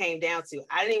what it came down to.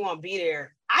 I didn't even want to be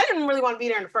there. I didn't really want to be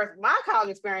there in the first. My college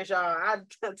experience, y'all, I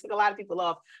took a lot of people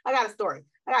off. I got some stories.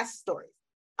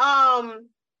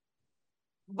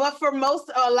 But for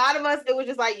a lot of us, it was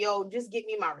just like, yo, just get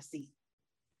me my receipt.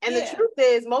 And the truth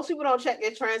is, most people don't check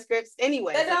their transcripts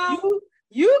anyway. They don't.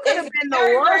 You could have been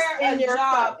the worst in your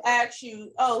job. Ask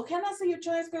you, oh, can I see your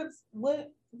transcripts?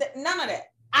 What? None of that.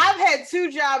 I've had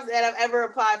 2 jobs that I've ever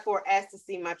applied for asked to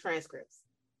see my transcripts.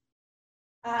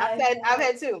 I've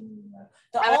had 2.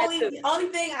 The only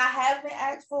thing I have been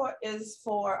asked for is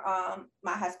for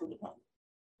my high school diploma.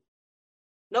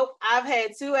 Nope, I've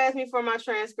had 2 ask me for my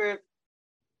transcript,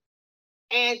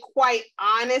 and quite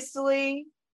honestly,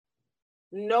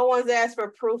 no one's asked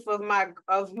for proof of my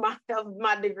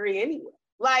degree anyway.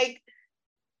 Like,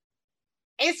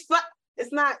 it's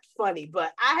not funny,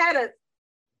 but I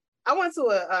went to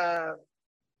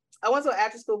an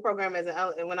after school program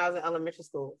when I was in elementary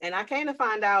school, and I came to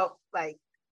find out like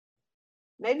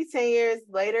maybe 10 years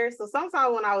later. So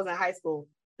sometime when I was in high school,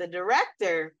 the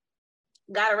director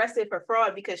got arrested for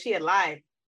fraud because she had lied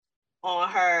on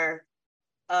her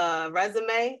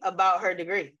resume about her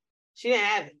degree. She didn't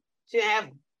have it.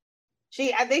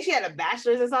 I think she had a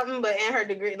bachelor's or something, but in her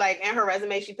degree, like in her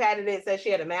resume, she padded it, said she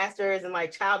had a master's in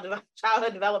like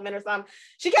childhood development or something.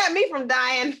 She kept me from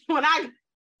dying when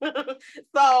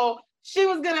so she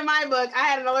was good in my book. I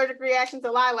had an allergic reaction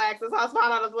to lilacs. That's how I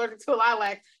found out I was allergic to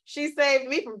lilacs. She saved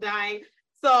me from dying.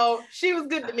 So she was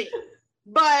good to me.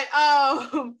 But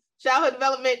childhood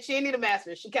development, she didn't need a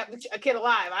master's. She kept a kid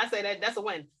alive. I say that's a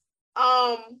win.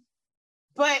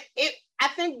 But I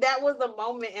think that was the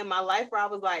moment in my life where I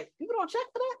was like, people don't check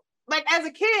for that. Like as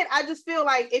a kid, I just feel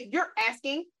like if you're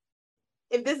asking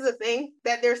if this is a thing,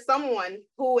 that there's someone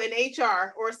who in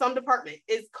HR or some department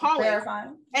is calling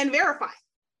and verifying.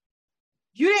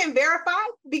 You didn't verify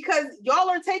because y'all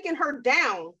are taking her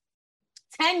down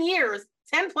 10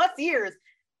 plus years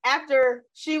after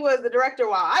she was the director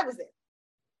while I was there.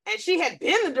 And she had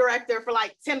been the director for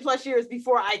like 10 plus years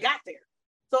before I got there.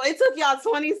 So it took y'all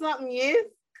 20 something years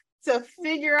to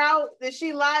figure out that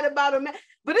she lied about a man.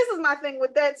 But this is my thing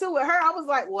with that too. With her, I was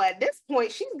like, well, at this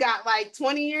point, she's got like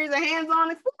 20 years of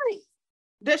hands-on experience.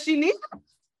 Does she need it? I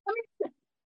mean,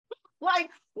 like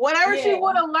whatever she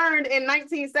would have learned in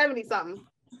 1970 something,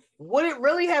 would it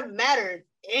really have mattered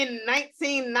in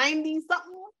 1990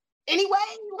 something anyway?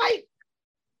 Like,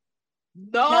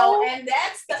 no. And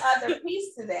that's the other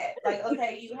piece to that. Like,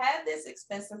 okay, you have this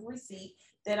expensive receipt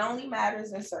that only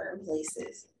matters in certain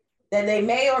places that they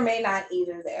may or may not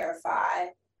even verify.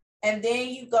 And then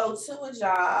you go to a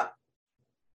job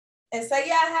and say,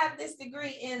 yeah, I have this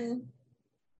degree in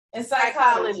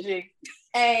psychology.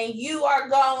 And you are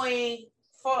going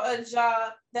for a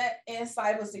job that in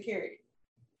cybersecurity.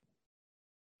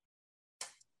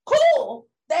 Cool.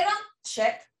 They don't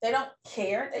check. They don't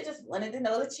care. They just wanted to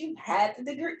know that you had the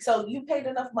degree. So you paid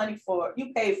enough money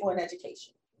you paid for an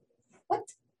education. What?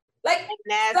 Like,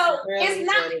 so really it's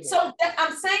not, so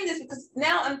I'm saying this because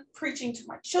now I'm preaching to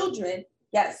my children.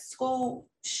 Yes, school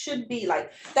should be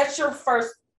like, that's your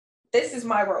first, this is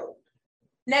my role.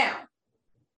 Now,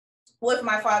 with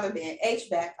my father being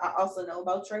HVAC, I also know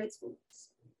about trade schools.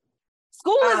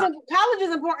 College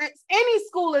is important. Any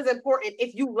school is important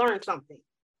if you learn something.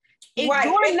 If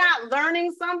you're not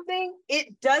learning something,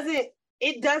 it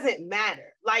doesn't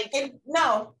matter. Like,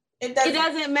 it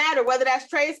doesn't matter whether that's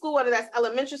trade school, whether that's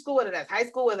elementary school, whether that's high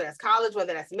school, whether that's college,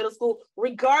 whether that's middle school,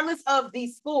 regardless of the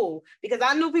school, because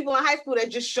I knew people in high school that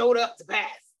just showed up to pass.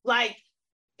 Like,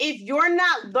 if you're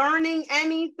not learning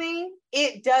anything,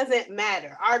 it doesn't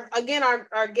matter.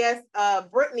 Our guest,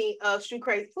 Brittany of Shoe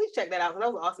Crazy, please check that out.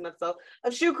 That was an awesome episode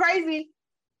of Shoe Crazy.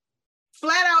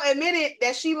 Flat out admitted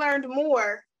that she learned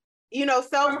more,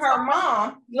 from her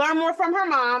mom. Learn more from her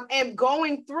mom and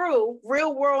going through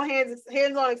real world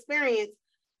hands-on experience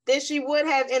than she would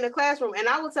have in a classroom. And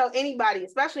I will tell anybody,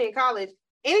 especially in college,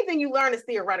 anything you learn is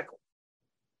theoretical.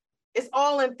 It's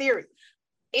all in theory.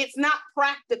 It's not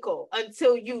practical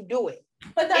until you do it.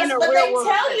 But they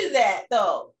tell you that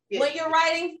though. Yeah. When you're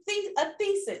writing a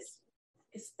thesis,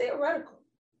 it's theoretical.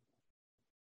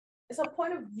 It's a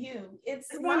point of view. It's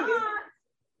not,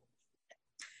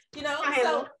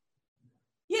 so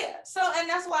yeah. So, and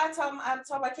that's why I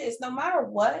tell my kids, no matter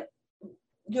what,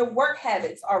 your work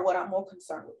habits are what I'm more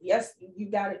concerned with. Yes,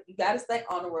 you gotta stay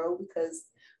on the road because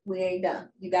we ain't done.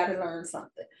 You gotta learn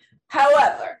something.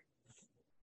 However,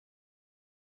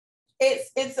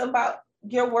 it's about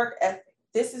your work ethic.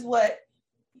 This is what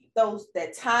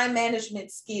that time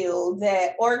management skill,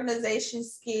 that organization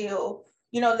skill,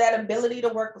 that ability to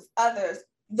work with others.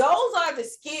 Those are the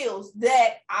skills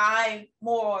that I'm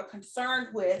more concerned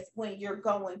with when you're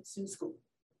going to school.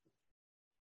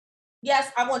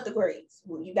 Yes, I want the grades.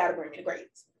 Well, you got to bring me the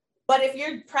grades. But if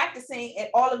you're practicing at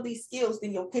all of these skills,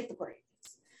 then you'll get the grades.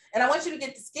 And I want you to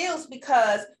get the skills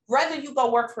because whether you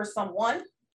go work for someone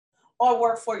or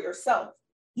work for yourself,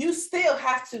 you still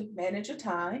have to manage your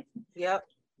time. Yep.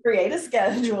 Create a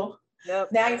schedule.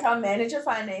 Yep. Now you're talking manage your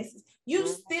finances. You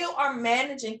still are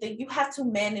managing things. You have to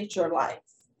manage your life.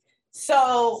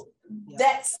 So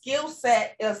that skill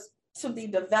set is to be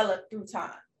developed through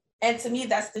time. And to me,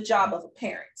 that's the job of a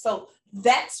parent. So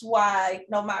that's why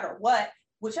no matter what,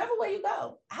 whichever way you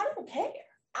go, I don't care.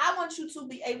 I want you to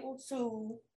be able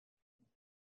to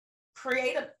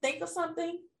think of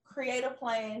something, create a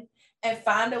plan, and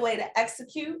find a way to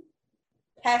execute,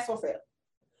 pass or fail.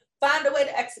 Find a way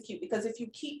to execute, because if you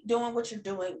keep doing what you're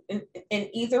doing in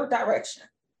either direction,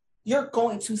 you're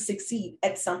going to succeed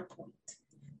at some point.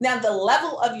 Now, the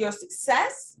level of your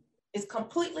success is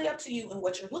completely up to you and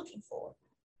what you're looking for.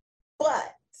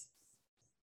 But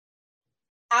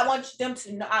I want them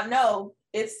to know, I know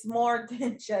it's more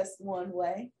than just one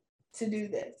way to do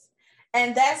this.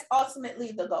 And that's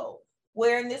ultimately the goal.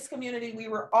 Where in this community, we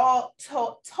were all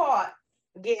taught,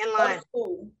 get in line, go to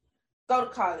school, go to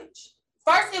college.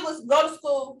 First, it was go to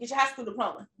school, get your high school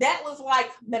diploma. That was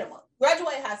like minimum.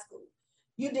 Graduate high school.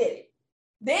 You did it.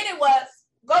 Then it was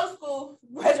go to school,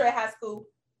 graduate high school.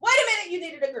 Wait a minute, you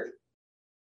need a degree.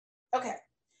 Okay.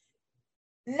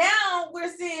 Now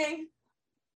we're seeing,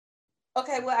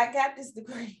 okay, well, I got this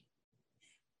degree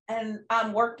and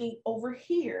I'm working over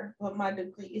here, but my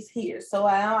degree is here. So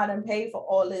I done paid for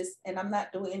all this and I'm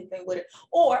not doing anything with it.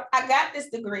 Or I got this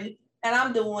degree and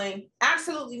I'm doing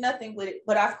absolutely nothing with it,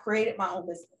 but I've created my own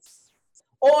business.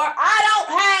 Or I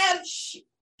don't have shit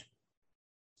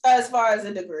as far as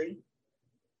a degree.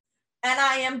 And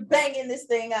I am banging this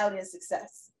thing out in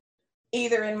success,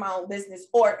 either in my own business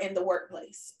or in the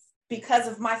workplace, because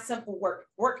of my simple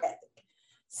work ethic.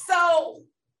 So,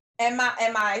 and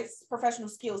my professional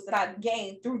skills that I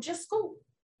gained through just school.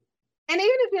 And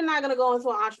even if you're not going to go into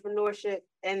entrepreneurship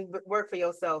and work for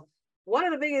yourself, one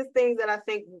of the biggest things that I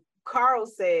think Carl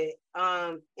said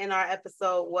in our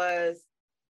episode was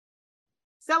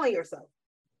selling yourself.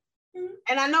 Mm-hmm.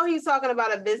 And I know he's talking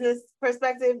about a business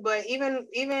perspective, but even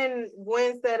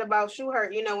Gwen said about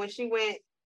Schuhart, you know, when she went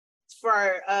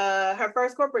for her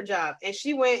first corporate job, and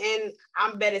she went, and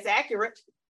I bet it's accurate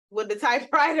with the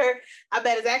typewriter. I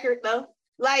bet it's accurate though.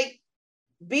 Like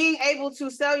being able to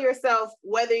sell yourself,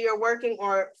 whether you're working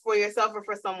or for yourself or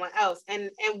for someone else. And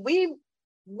we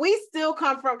still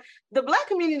come from, the Black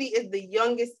community is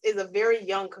a very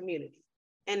young community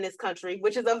in this country,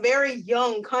 which is a very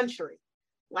young country.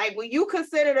 Like when you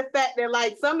consider the fact that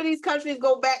like some of these countries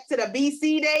go back to the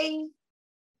BC days,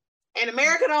 and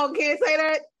America can't say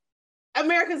that.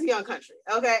 America's a young country,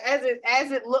 okay?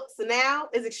 As it looks now,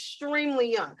 is extremely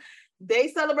young. They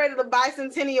celebrated the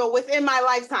bicentennial within my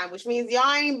lifetime, which means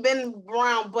y'all ain't been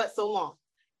around but so long.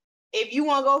 If you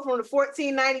want to go from the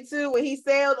 1492 when he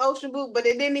sailed Ocean Blue, but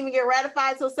it didn't even get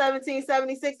ratified till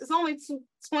 1776, it's only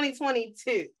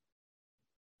 2022.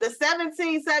 The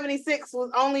 1776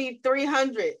 was only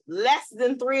 300, less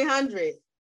than 300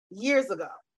 years ago.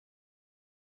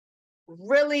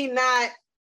 Really not.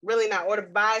 Or the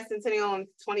bicentennial in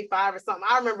 25 or something.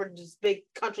 I remember just big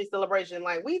country celebration.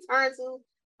 Like we turned to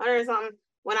 100 or something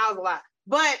when I was alive.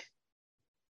 But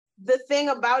the thing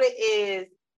about it is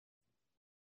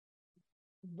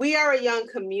we are a young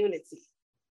community,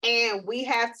 and we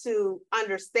have to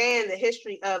understand the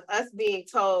history of us being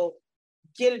told,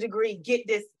 get a degree, get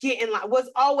this, get in line, was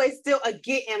always still a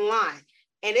get in line.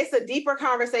 And it's a deeper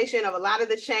conversation of a lot of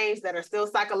the change that are still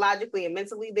psychologically and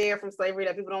mentally there from slavery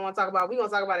that people don't want to talk about. We're going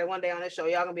to talk about it one day on this show.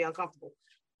 Y'all going to be uncomfortable.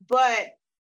 But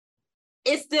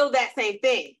it's still that same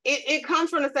thing. It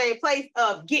comes from the same place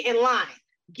of get in line,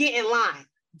 get in line.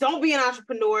 Don't be an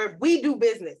entrepreneur. We do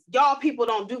business. Y'all people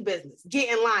don't do business.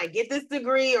 Get in line. Get this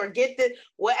degree or get this,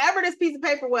 whatever this piece of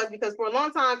paper was, because for a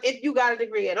long time, if you got a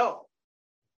degree at all,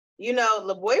 you know,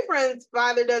 the boyfriend's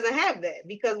father doesn't have that,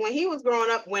 because when he was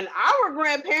growing up, when our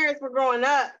grandparents were growing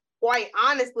up, quite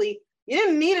honestly, you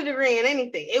didn't need a degree in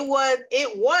anything. It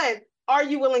was, are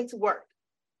you willing to work?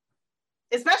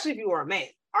 Especially if you were a man.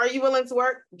 Are you willing to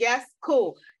work? Yes,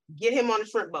 cool. Get him on a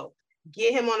shrimp boat.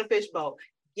 Get him on a fish boat.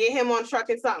 Get him on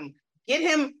trucking something. Get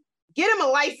him a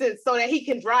license so that he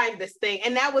can drive this thing.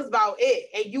 And that was about it.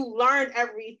 And you learned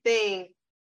everything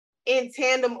in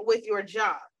tandem with your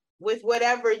job, with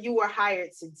whatever you were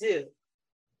hired to do.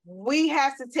 We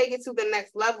have to take it to the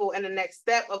next level and the next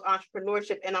step of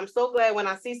entrepreneurship. And I'm so glad when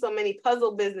I see so many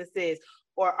puzzle businesses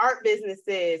or art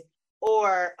businesses,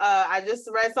 or I just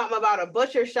read something about a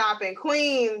butcher shop in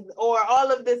Queens, or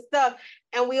all of this stuff.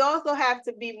 And we also have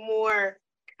to be more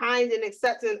kind and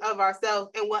accepting of ourselves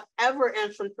in whatever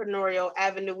entrepreneurial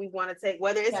avenue we want to take,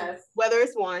 whether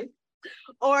it's wine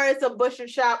or it's a butcher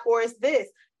shop or it's this.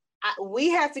 We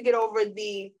have to get over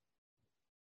the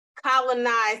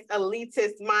colonized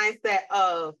elitist mindset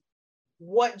of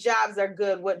what jobs are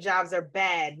good, what jobs are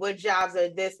bad, what jobs are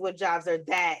this, what jobs are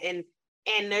that. And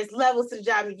there's levels to the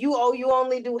job. You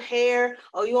only do hair,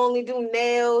 or you only do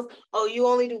nails, or you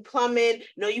only do plumbing.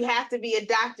 No, you have to be a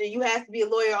doctor, you have to be a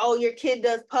lawyer. Oh, your kid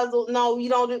does puzzle. No, you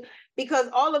don't do, because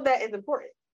all of that is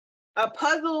important. A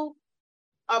puzzle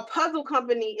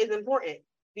company is important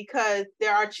because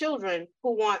there are children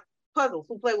who want puzzles,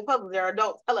 who play with puzzles. There are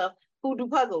adults, who do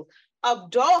puzzles. A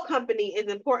doll company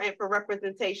is important for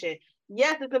representation.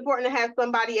 Yes, it's important to have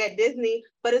somebody at Disney,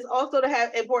 but it's also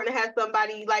important to have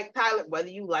somebody like Tyler, whether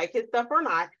you like his stuff or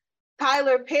not,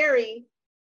 Tyler Perry,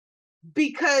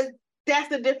 because that's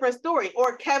a different story,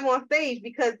 or Kev on Stage,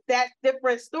 because that's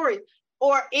different stories,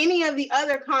 or any of the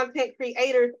other content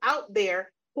creators out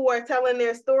there who are telling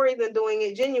their stories and doing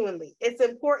it genuinely. It's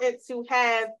important to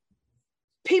have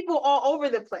people all over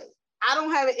the place. I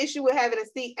don't have an issue with having a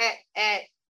seat at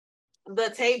the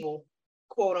table,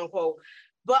 quote unquote,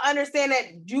 but understand that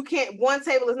one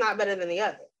table is not better than the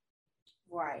other.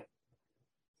 Right.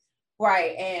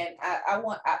 And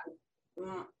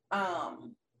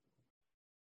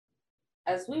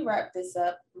as we wrap this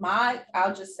up,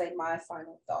 I'll just say my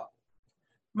final thought.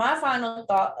 My final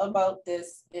thought about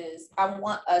this is I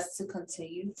want us to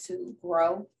continue to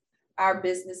grow our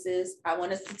businesses. I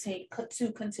want us to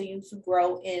continue to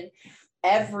grow in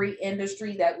every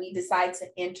industry that we decide to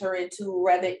enter into,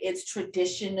 whether it's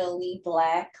traditionally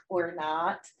Black or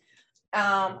not.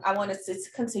 I want us to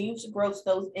continue to grow to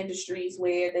those industries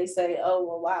where they say, oh,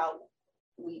 well, wow,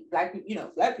 Black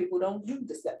people don't do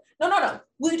this stuff. No,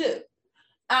 we do.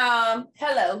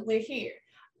 Hello, we're here.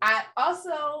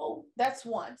 That's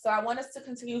one. So I want us to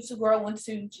continue to grow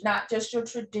into not just your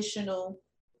traditional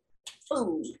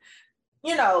food,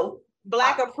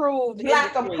 Black approved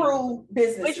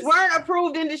businesses, which weren't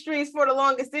approved industries for the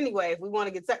longest anyway, if we want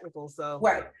to get technical. So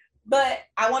right, but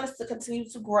I want us to continue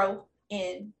to grow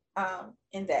in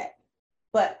that.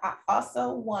 But I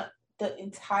also want the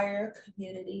entire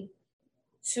community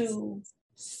to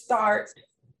start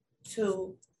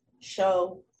to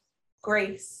show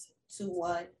grace to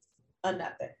one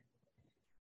another.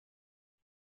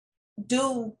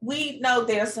 Do we know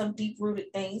there's some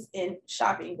deep-rooted things in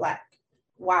shopping Black?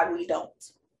 Why we don't,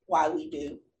 why we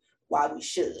do, why we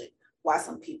should, why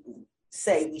some people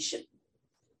say we shouldn't.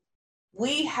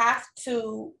 We have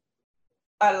to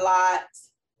allot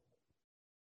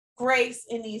grace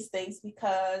in these things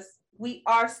because we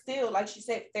are still, like she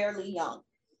said, fairly young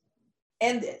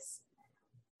in this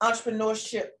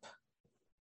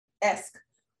entrepreneurship-esque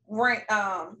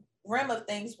realm of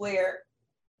things where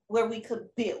we could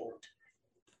build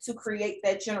to create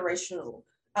that generational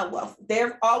wealth. There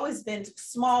have always been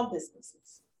small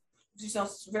businesses,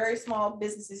 very small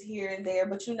businesses here and there,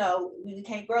 but we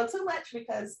can't grow too much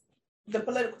because the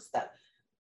political stuff.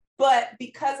 But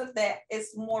because of that,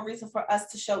 it's more reason for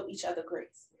us to show each other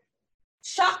grace.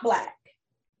 Shop Black.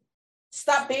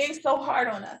 Stop being so hard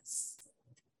on us.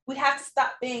 We have to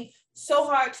stop being so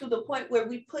hard to the point where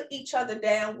we put each other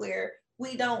down, where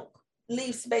we don't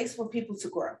leave space for people to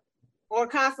grow. Or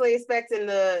constantly expecting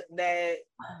a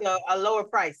lower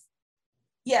price.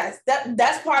 Yes,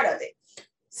 that's part of it.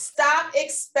 Stop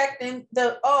expecting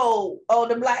the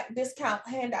Black discount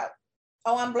handout.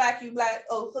 Oh, I'm Black, you Black.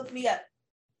 Oh, hook me up.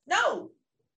 No,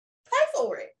 pay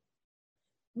for it.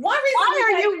 One reason. Why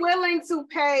are you willing to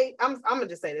pay? I'm gonna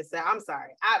just say this. I'm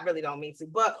sorry. I really don't mean to,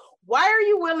 but why are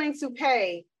you willing to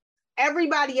pay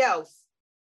everybody else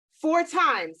 4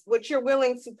 times what you're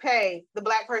willing to pay the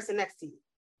Black person next to you?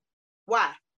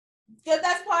 Why? Because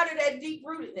that's part of that deep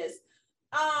rootedness.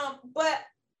 But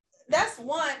that's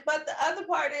one. But the other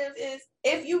part is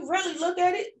if you really look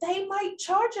at it, they might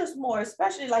charge us more,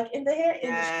 especially like in the hair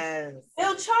industry.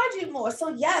 They'll charge you more. So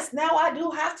yes, now I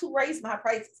do have to raise my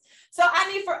prices. So I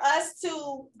need for us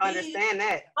to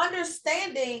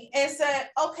understanding and say,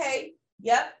 okay,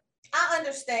 yep, I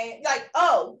understand. Like,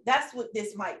 oh, that's what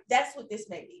this may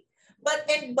be. But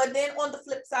then on the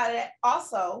flip side of that,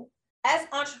 also, as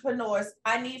entrepreneurs,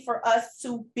 I need for us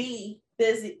to be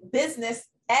business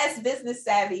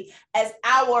savvy as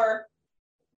our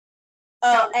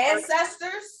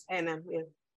ancestors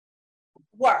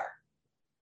were.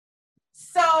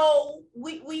 So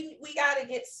we got to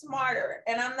get smarter.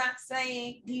 And I'm not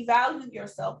saying devalue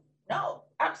yourself. No,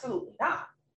 absolutely not.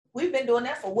 We've been doing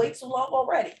that for way too long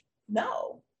already.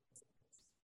 No.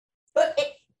 But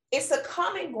it's a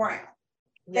common ground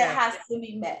that has to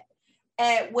be met.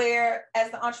 and where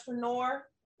as the entrepreneur,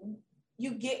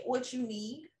 you get what you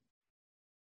need.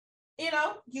 You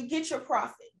know, you get your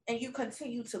profit and you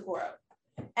continue to grow.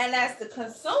 And as the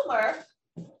consumer,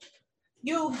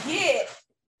 you get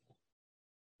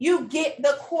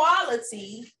the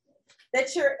quality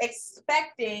that you're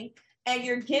expecting, and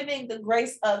you're giving the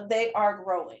grace of they are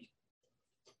growing.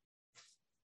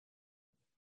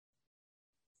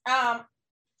 And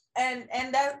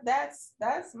that's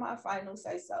my final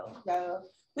say so. I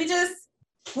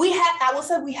will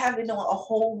say we have been doing a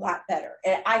whole lot better,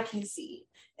 and I can see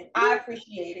it, and I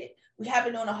appreciate it. We have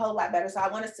been doing a whole lot better, so I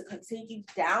want us to continue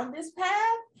down this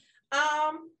path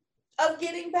of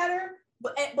getting better,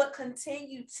 but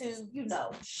continue to, you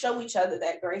know, show each other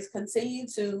that grace. Continue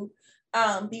to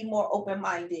be more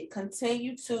open-minded.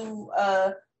 Continue to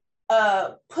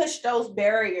push those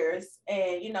barriers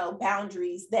and, you know,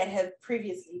 boundaries that have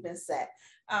previously been set.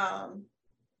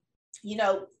 You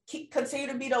know, continue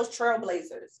to be those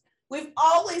trailblazers. We've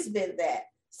always been that.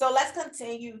 So let's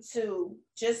continue to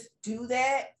just do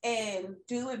that and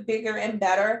do it bigger and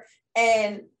better,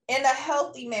 and in a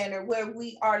healthy manner where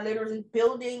we are literally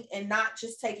building and not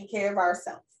just taking care of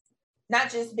ourselves, not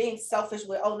just being selfish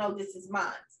with, oh no, this is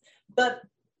mine, but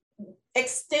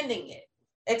extending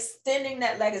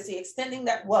that legacy, extending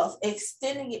that wealth,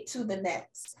 extending it to the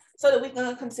next, so that we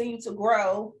can continue to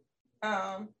grow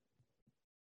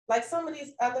like some of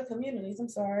these other communities. I'm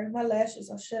sorry, my lashes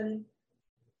are shedding.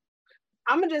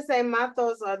 I'm gonna just say my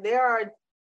thoughts are, there are,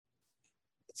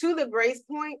 to the grace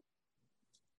point,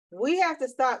 we have to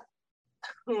stop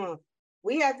holding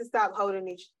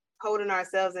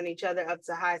ourselves and each other up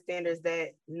to high standards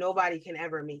that nobody can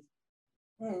ever meet.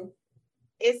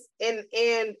 It's and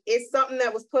it's something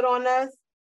that was put on us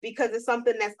because it's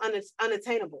something that's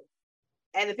unattainable,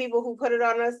 and the people who put it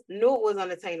on us knew it was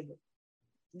unattainable.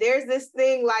 There's this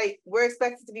thing like, we're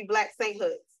expected to be Black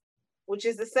sainthoods, which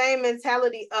is the same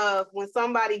mentality of when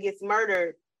somebody gets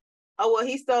murdered. Oh, well,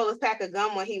 he stole a pack of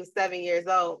gum when he was 7 years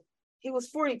old. He was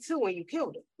 42 when you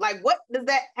killed him. Like, what does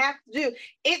that have to do?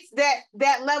 It's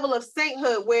that level of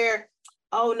sainthood where,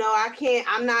 oh no, I can't,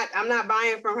 I'm not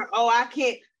buying from her. Oh, I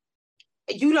can't,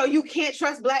 you know, you can't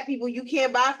trust Black people. You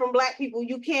can't buy from Black people.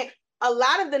 You can't. A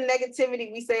lot of the negativity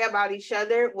we say about each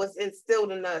other was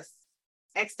instilled in us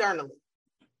externally.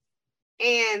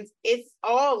 And it's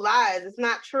all lies. It's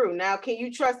not true. Now, can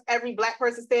you trust every Black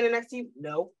person standing next to you?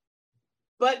 No.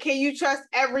 But can you trust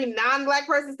every non-Black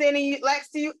person standing next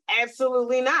to you?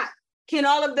 Absolutely not. Can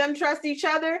all of them trust each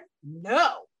other?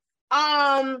 No.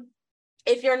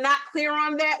 If you're not clear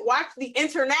on that, watch the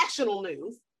international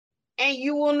news and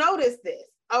you will notice this,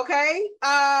 okay?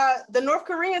 The North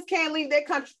Koreans can't leave their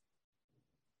country.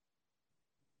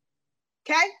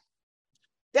 Okay?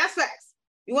 That's facts.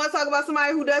 You want to talk about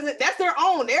somebody who doesn't? That's their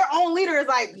own leader is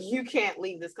like, you can't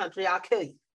leave this country, I'll kill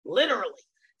you, literally.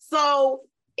 So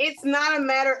it's not a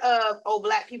matter of, oh,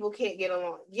 Black people can't get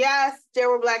along. Yes, there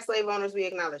were Black slave owners, we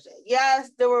acknowledge that. Yes,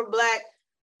 there were Black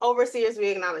overseers, we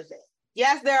acknowledge that.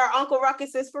 Yes, there are Uncle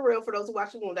Ruckuses for real, for those who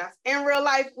watch the Boondocks. In real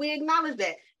life, we acknowledge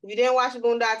that. If you didn't watch the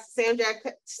Boondocks,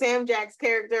 Sam Jack's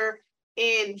character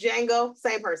in Django,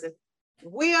 same person.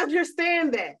 We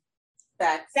understand that.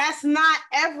 That's not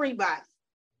everybody.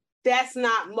 That's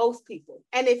not most people.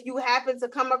 And if you happen to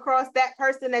come across that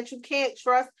person that you can't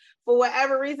trust for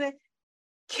whatever reason,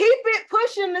 keep it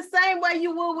pushing the same way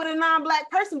you would with a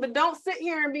non-Black person, but don't sit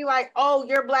here and be like, oh,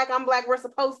 you're Black, I'm Black, we're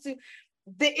supposed to.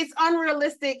 It's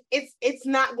unrealistic. It's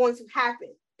not going to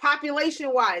happen.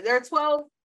 Population-wise, there are 12,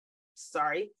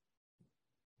 sorry,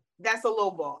 that's a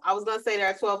low ball. I was gonna say there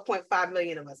are 12.5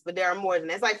 million of us, but there are more than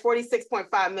that. It's like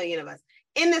 46.5 million of us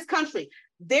in this country.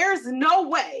 There's no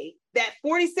way that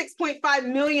 46.5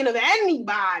 million of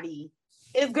anybody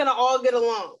is gonna all get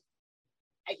along.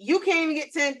 You can't even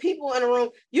get 10 people in a room.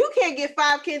 You can't get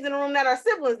 5 kids in a room that are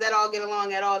siblings that all get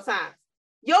along at all times.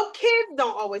 Your kids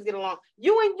don't always get along.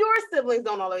 You and your siblings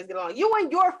don't always get along. You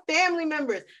and your family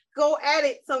members go at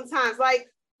it sometimes. Like,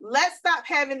 let's stop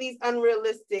having these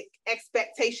unrealistic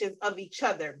expectations of each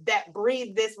other that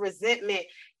breed this resentment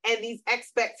and these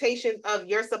expectations of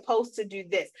you're supposed to do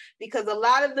this. Because a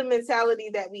lot of the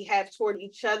mentality that we have toward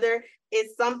each other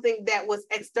is something that was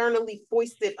externally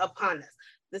foisted upon us.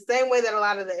 The same way that a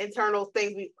lot of the internal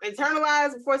things we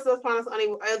internalize and force upon us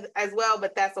as well,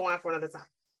 but that's the one for another time.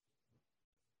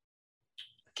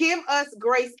 Give us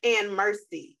grace and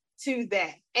mercy to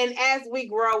that. And as we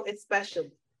grow,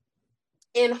 especially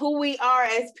in who we are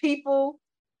as people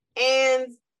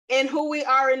and in who we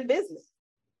are in business.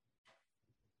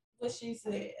 What she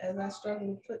said, as I struggle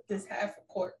to put this half a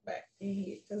quart back in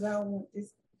here, because I don't want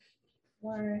this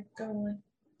wine going.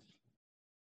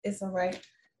 It's all right.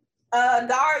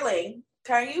 Darling,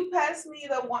 can you pass me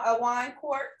a wine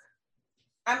cork?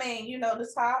 I mean, the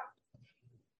top,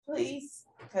 please,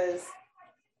 because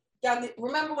y'all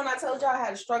remember when I told y'all I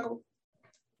had a struggle?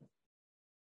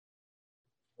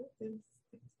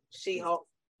 She-Hulk.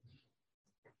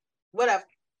 Whatever.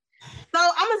 So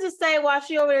I'm gonna just say while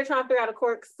she over there trying to figure out a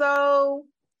cork. So,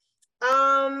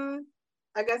 I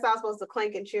guess I was supposed to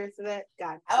clink and cheers to that.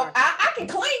 God. Oh, I can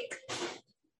clink.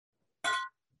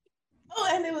 Oh,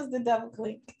 and it was the double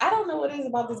clink. I don't know what it is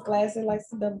about this glass. It likes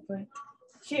to double clink.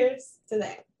 Cheers to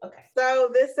that. Okay. So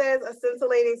this says a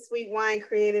scintillating sweet wine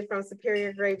created from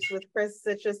superior grapes with crisp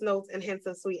citrus notes and hints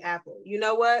of sweet apple. You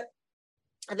know what?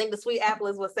 I think the sweet apple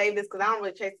is what saved this because I don't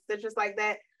really taste citrus like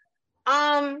that.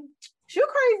 Shoe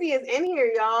Crazy is in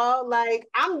here, y'all. Like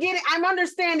I'm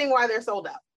understanding why they're sold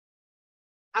out.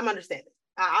 I'm understanding.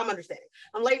 I'm understanding.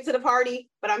 I'm late to the party,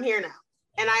 but I'm here now.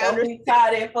 And I understand.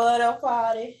 Tardy for the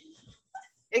party.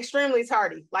 Extremely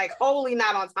tardy, like wholly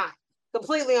not on time,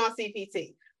 completely on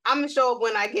CPT. I'm gonna show up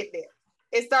when I get there.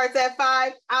 It starts at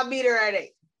 5. I'll be there at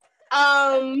 8.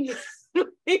 I'm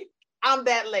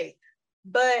that late,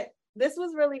 but this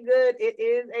was really good. It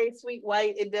is a sweet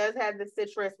white. It does have the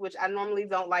citrus, which I normally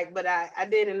don't like, but I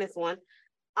did in this one.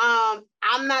 I'm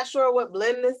not sure what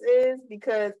blend this is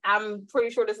because I'm pretty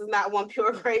sure this is not one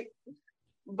pure grape,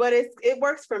 but it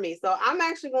works for me. So I'm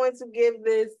actually going to give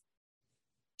this.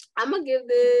 I'm gonna give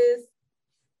this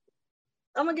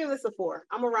a 4.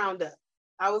 I'm gonna round up.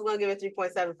 I was gonna give it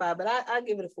 3.75, but I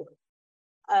give it a 4.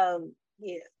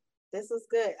 Yeah, this was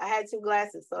good. I had 2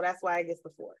 glasses, so that's why I get the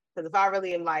 4. Because if I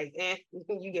really am like,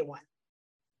 you get 1.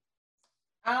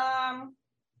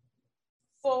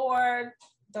 For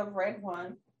the red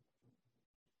one,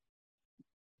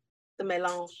 the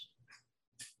melange.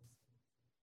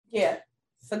 Yeah,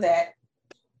 for that,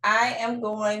 I am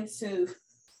going to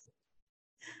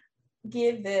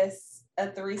give this a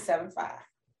 3.75.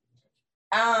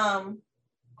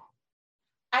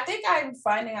 I think I'm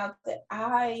finding out that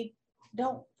I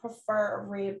don't prefer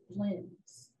red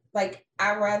blends. Like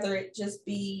I rather it just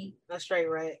be a straight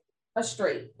red,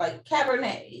 like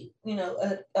Cabernet.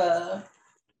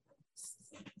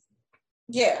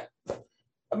 Yeah,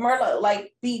 a Merlot,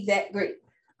 like be that great.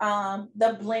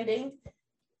 The blending,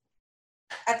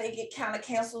 I think it kind of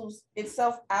cancels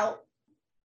itself out.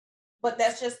 But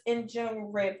that's just in general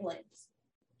red blends.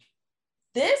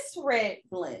 This red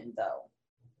blend, though,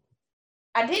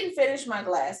 I didn't finish my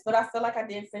glass, but I feel like I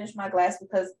did finish my glass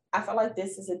because I feel like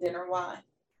this is a dinner wine.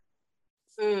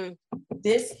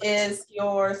 This is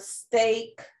your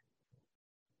steak,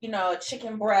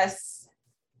 chicken breast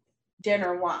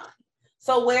dinner wine.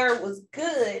 So where it was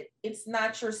good, it's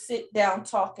not your sit down,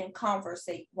 talk, and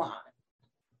conversate wine.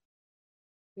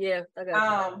 Yeah, I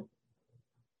got you.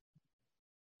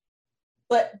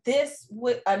 But this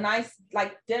with a nice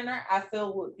like dinner, I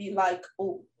feel would be like,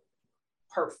 oh,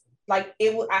 perfect. Like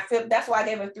it would. I feel that's why I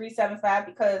gave it 3.75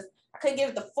 because I couldn't give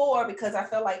it the 4 because I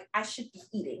felt like I should be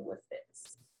eating with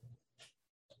this.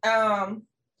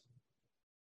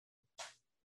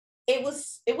 It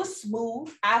was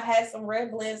smooth. I've had some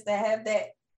red blends that have that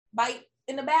bite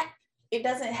in the back. It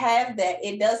doesn't have that.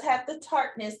 It does have the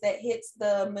tartness that hits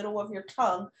the middle of your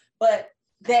tongue, but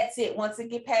that's it. Once it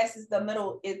gets past the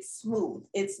middle, it's smooth.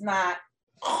 It's not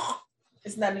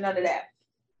none of that.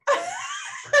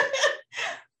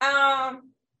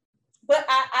 But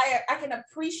I can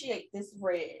appreciate this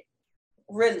red.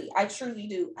 Really, I truly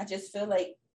do. I just feel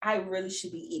like I really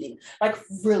should be eating. Like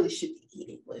really should be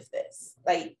eating with this.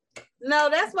 Like no,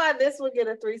 that's why this would get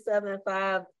a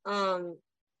 3.75.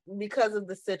 Because of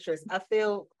the citrus. I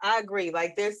agree.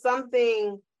 Like there's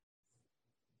something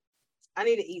I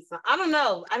need to eat some. I don't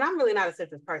know. And I'm really not a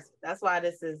citrus person. That's why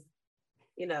this is,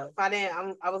 if I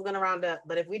didn't, I was going to round up.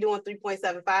 But if we're doing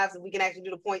 3.75, so we can actually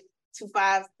do the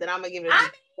 0.25, then I'm going to give it a 3.75.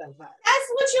 That's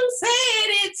what you said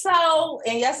it. So,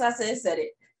 and yes, I said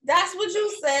it. That's what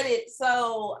you said it.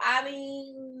 So, I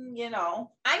mean,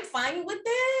 I'm fine with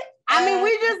that. I mean,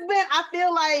 I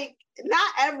feel like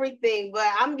not everything, but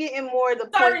I'm getting more the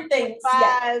certain things.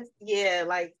 Yeah,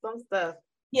 like some stuff.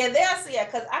 Yeah, they'll see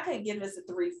it because I couldn't give this a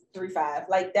 3.5.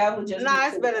 Like that would just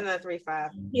it's better than a 3.5.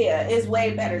 Yeah, it's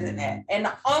way better than that. And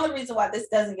the only reason why this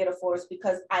doesn't get a 4 is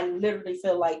because I literally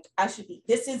feel like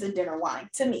this is a dinner wine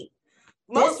to me.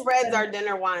 Most reds are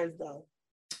dinner wines though.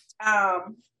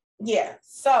 Yeah.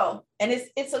 So, and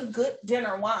it's a good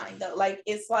dinner wine though. Like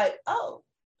it's like, oh,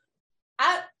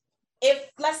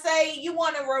 if let's say you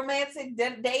want a romantic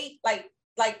date, like,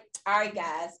 all right,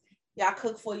 guys, y'all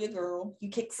cook for your girl. You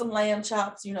kick some lamb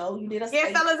chops, you did a steak.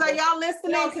 Yeah, fellas, are y'all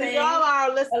listening? Because y'all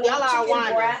are listening. Y'all are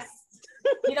wine.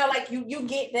 Like you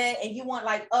get that and you want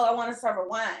like, oh, I want to serve a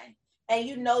wine. and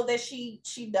you know that she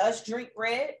does drink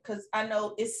red, because I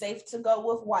know it's safe to go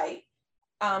with white,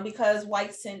 because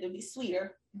whites tend to be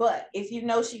sweeter. But if you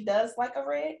know she does like a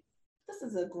red, this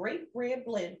is a great red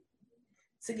blend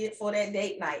to get for that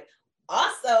date night.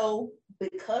 Also,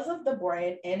 because of the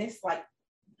brand, and it's like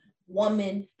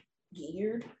woman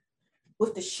geared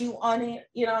with the shoe on it,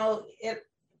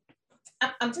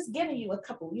 I'm just giving you a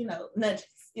couple, nudges,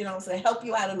 what I'm saying, help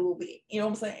you out a little bit, you know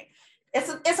what I'm saying?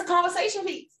 It's a conversation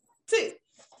piece too.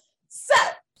 So,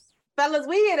 fellas,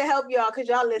 we here to help y'all because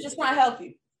y'all listen. Just want to help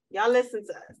you. Y'all listen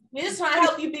to us. We just want to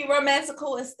help you be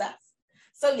romantical and stuff.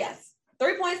 So yes,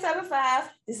 3.75.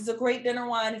 This is a great dinner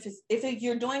wine. If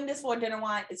you're doing this for a dinner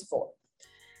wine, it's 4.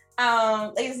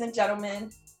 Ladies and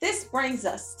gentlemen, this brings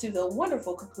us to the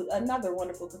another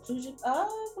wonderful conclusion of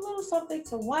a little something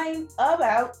to wine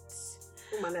about.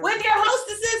 With your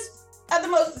hostesses of the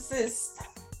mostesses,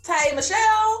 Ty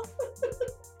Michelle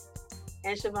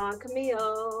and Siobhan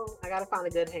Camille. I gotta find a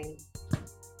good hand.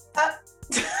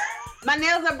 My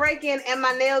nails are breaking, and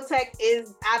my nail tech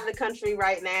is out of the country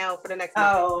right now for the next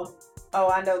month.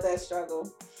 I know that struggle.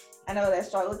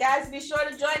 Guys, be sure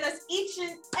to join us each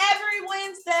and every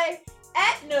Wednesday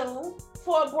at noon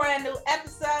for a brand new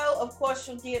episode. Of course,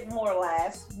 you'll get more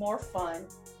laughs, more fun,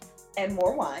 and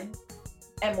more wine,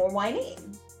 and more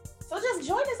whining. So just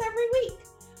join us every week.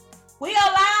 We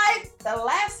are live the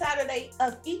last Saturday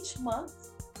of each month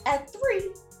at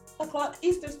 3 o'clock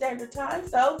Eastern Standard Time.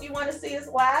 So if you want to see us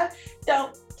live,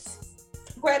 don't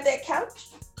grab that couch.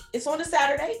 It's on a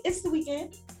Saturday. It's the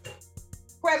weekend.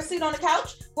 Grab a seat on the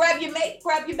couch. Grab your mate.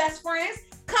 Grab your best friends.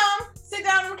 Come sit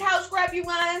down on the couch. Grab your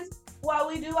wines while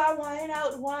we do our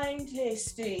wine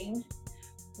tasting,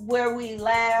 where we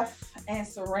laugh,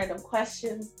 answer random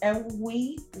questions, and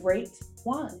we rate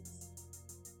wines,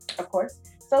 of course.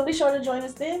 So be sure to join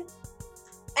us then.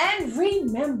 And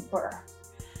remember,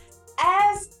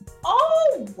 as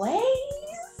always,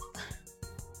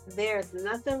 there's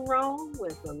nothing wrong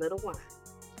with a little wine.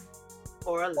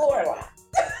 Or a little wine.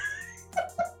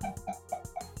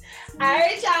 All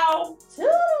right, y'all.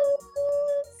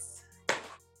 Toodles.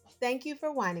 Thank you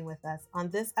for whining with us on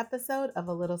this episode of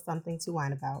A Little Something to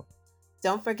Whine About.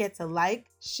 Don't forget to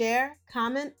like, share,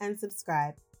 comment, and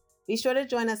subscribe. Be sure to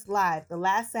join us live the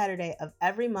last Saturday of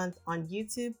every month on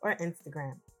YouTube or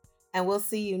Instagram. And we'll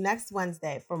see you next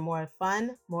Wednesday for more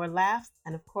fun, more laughs,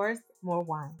 and of course, more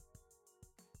wine.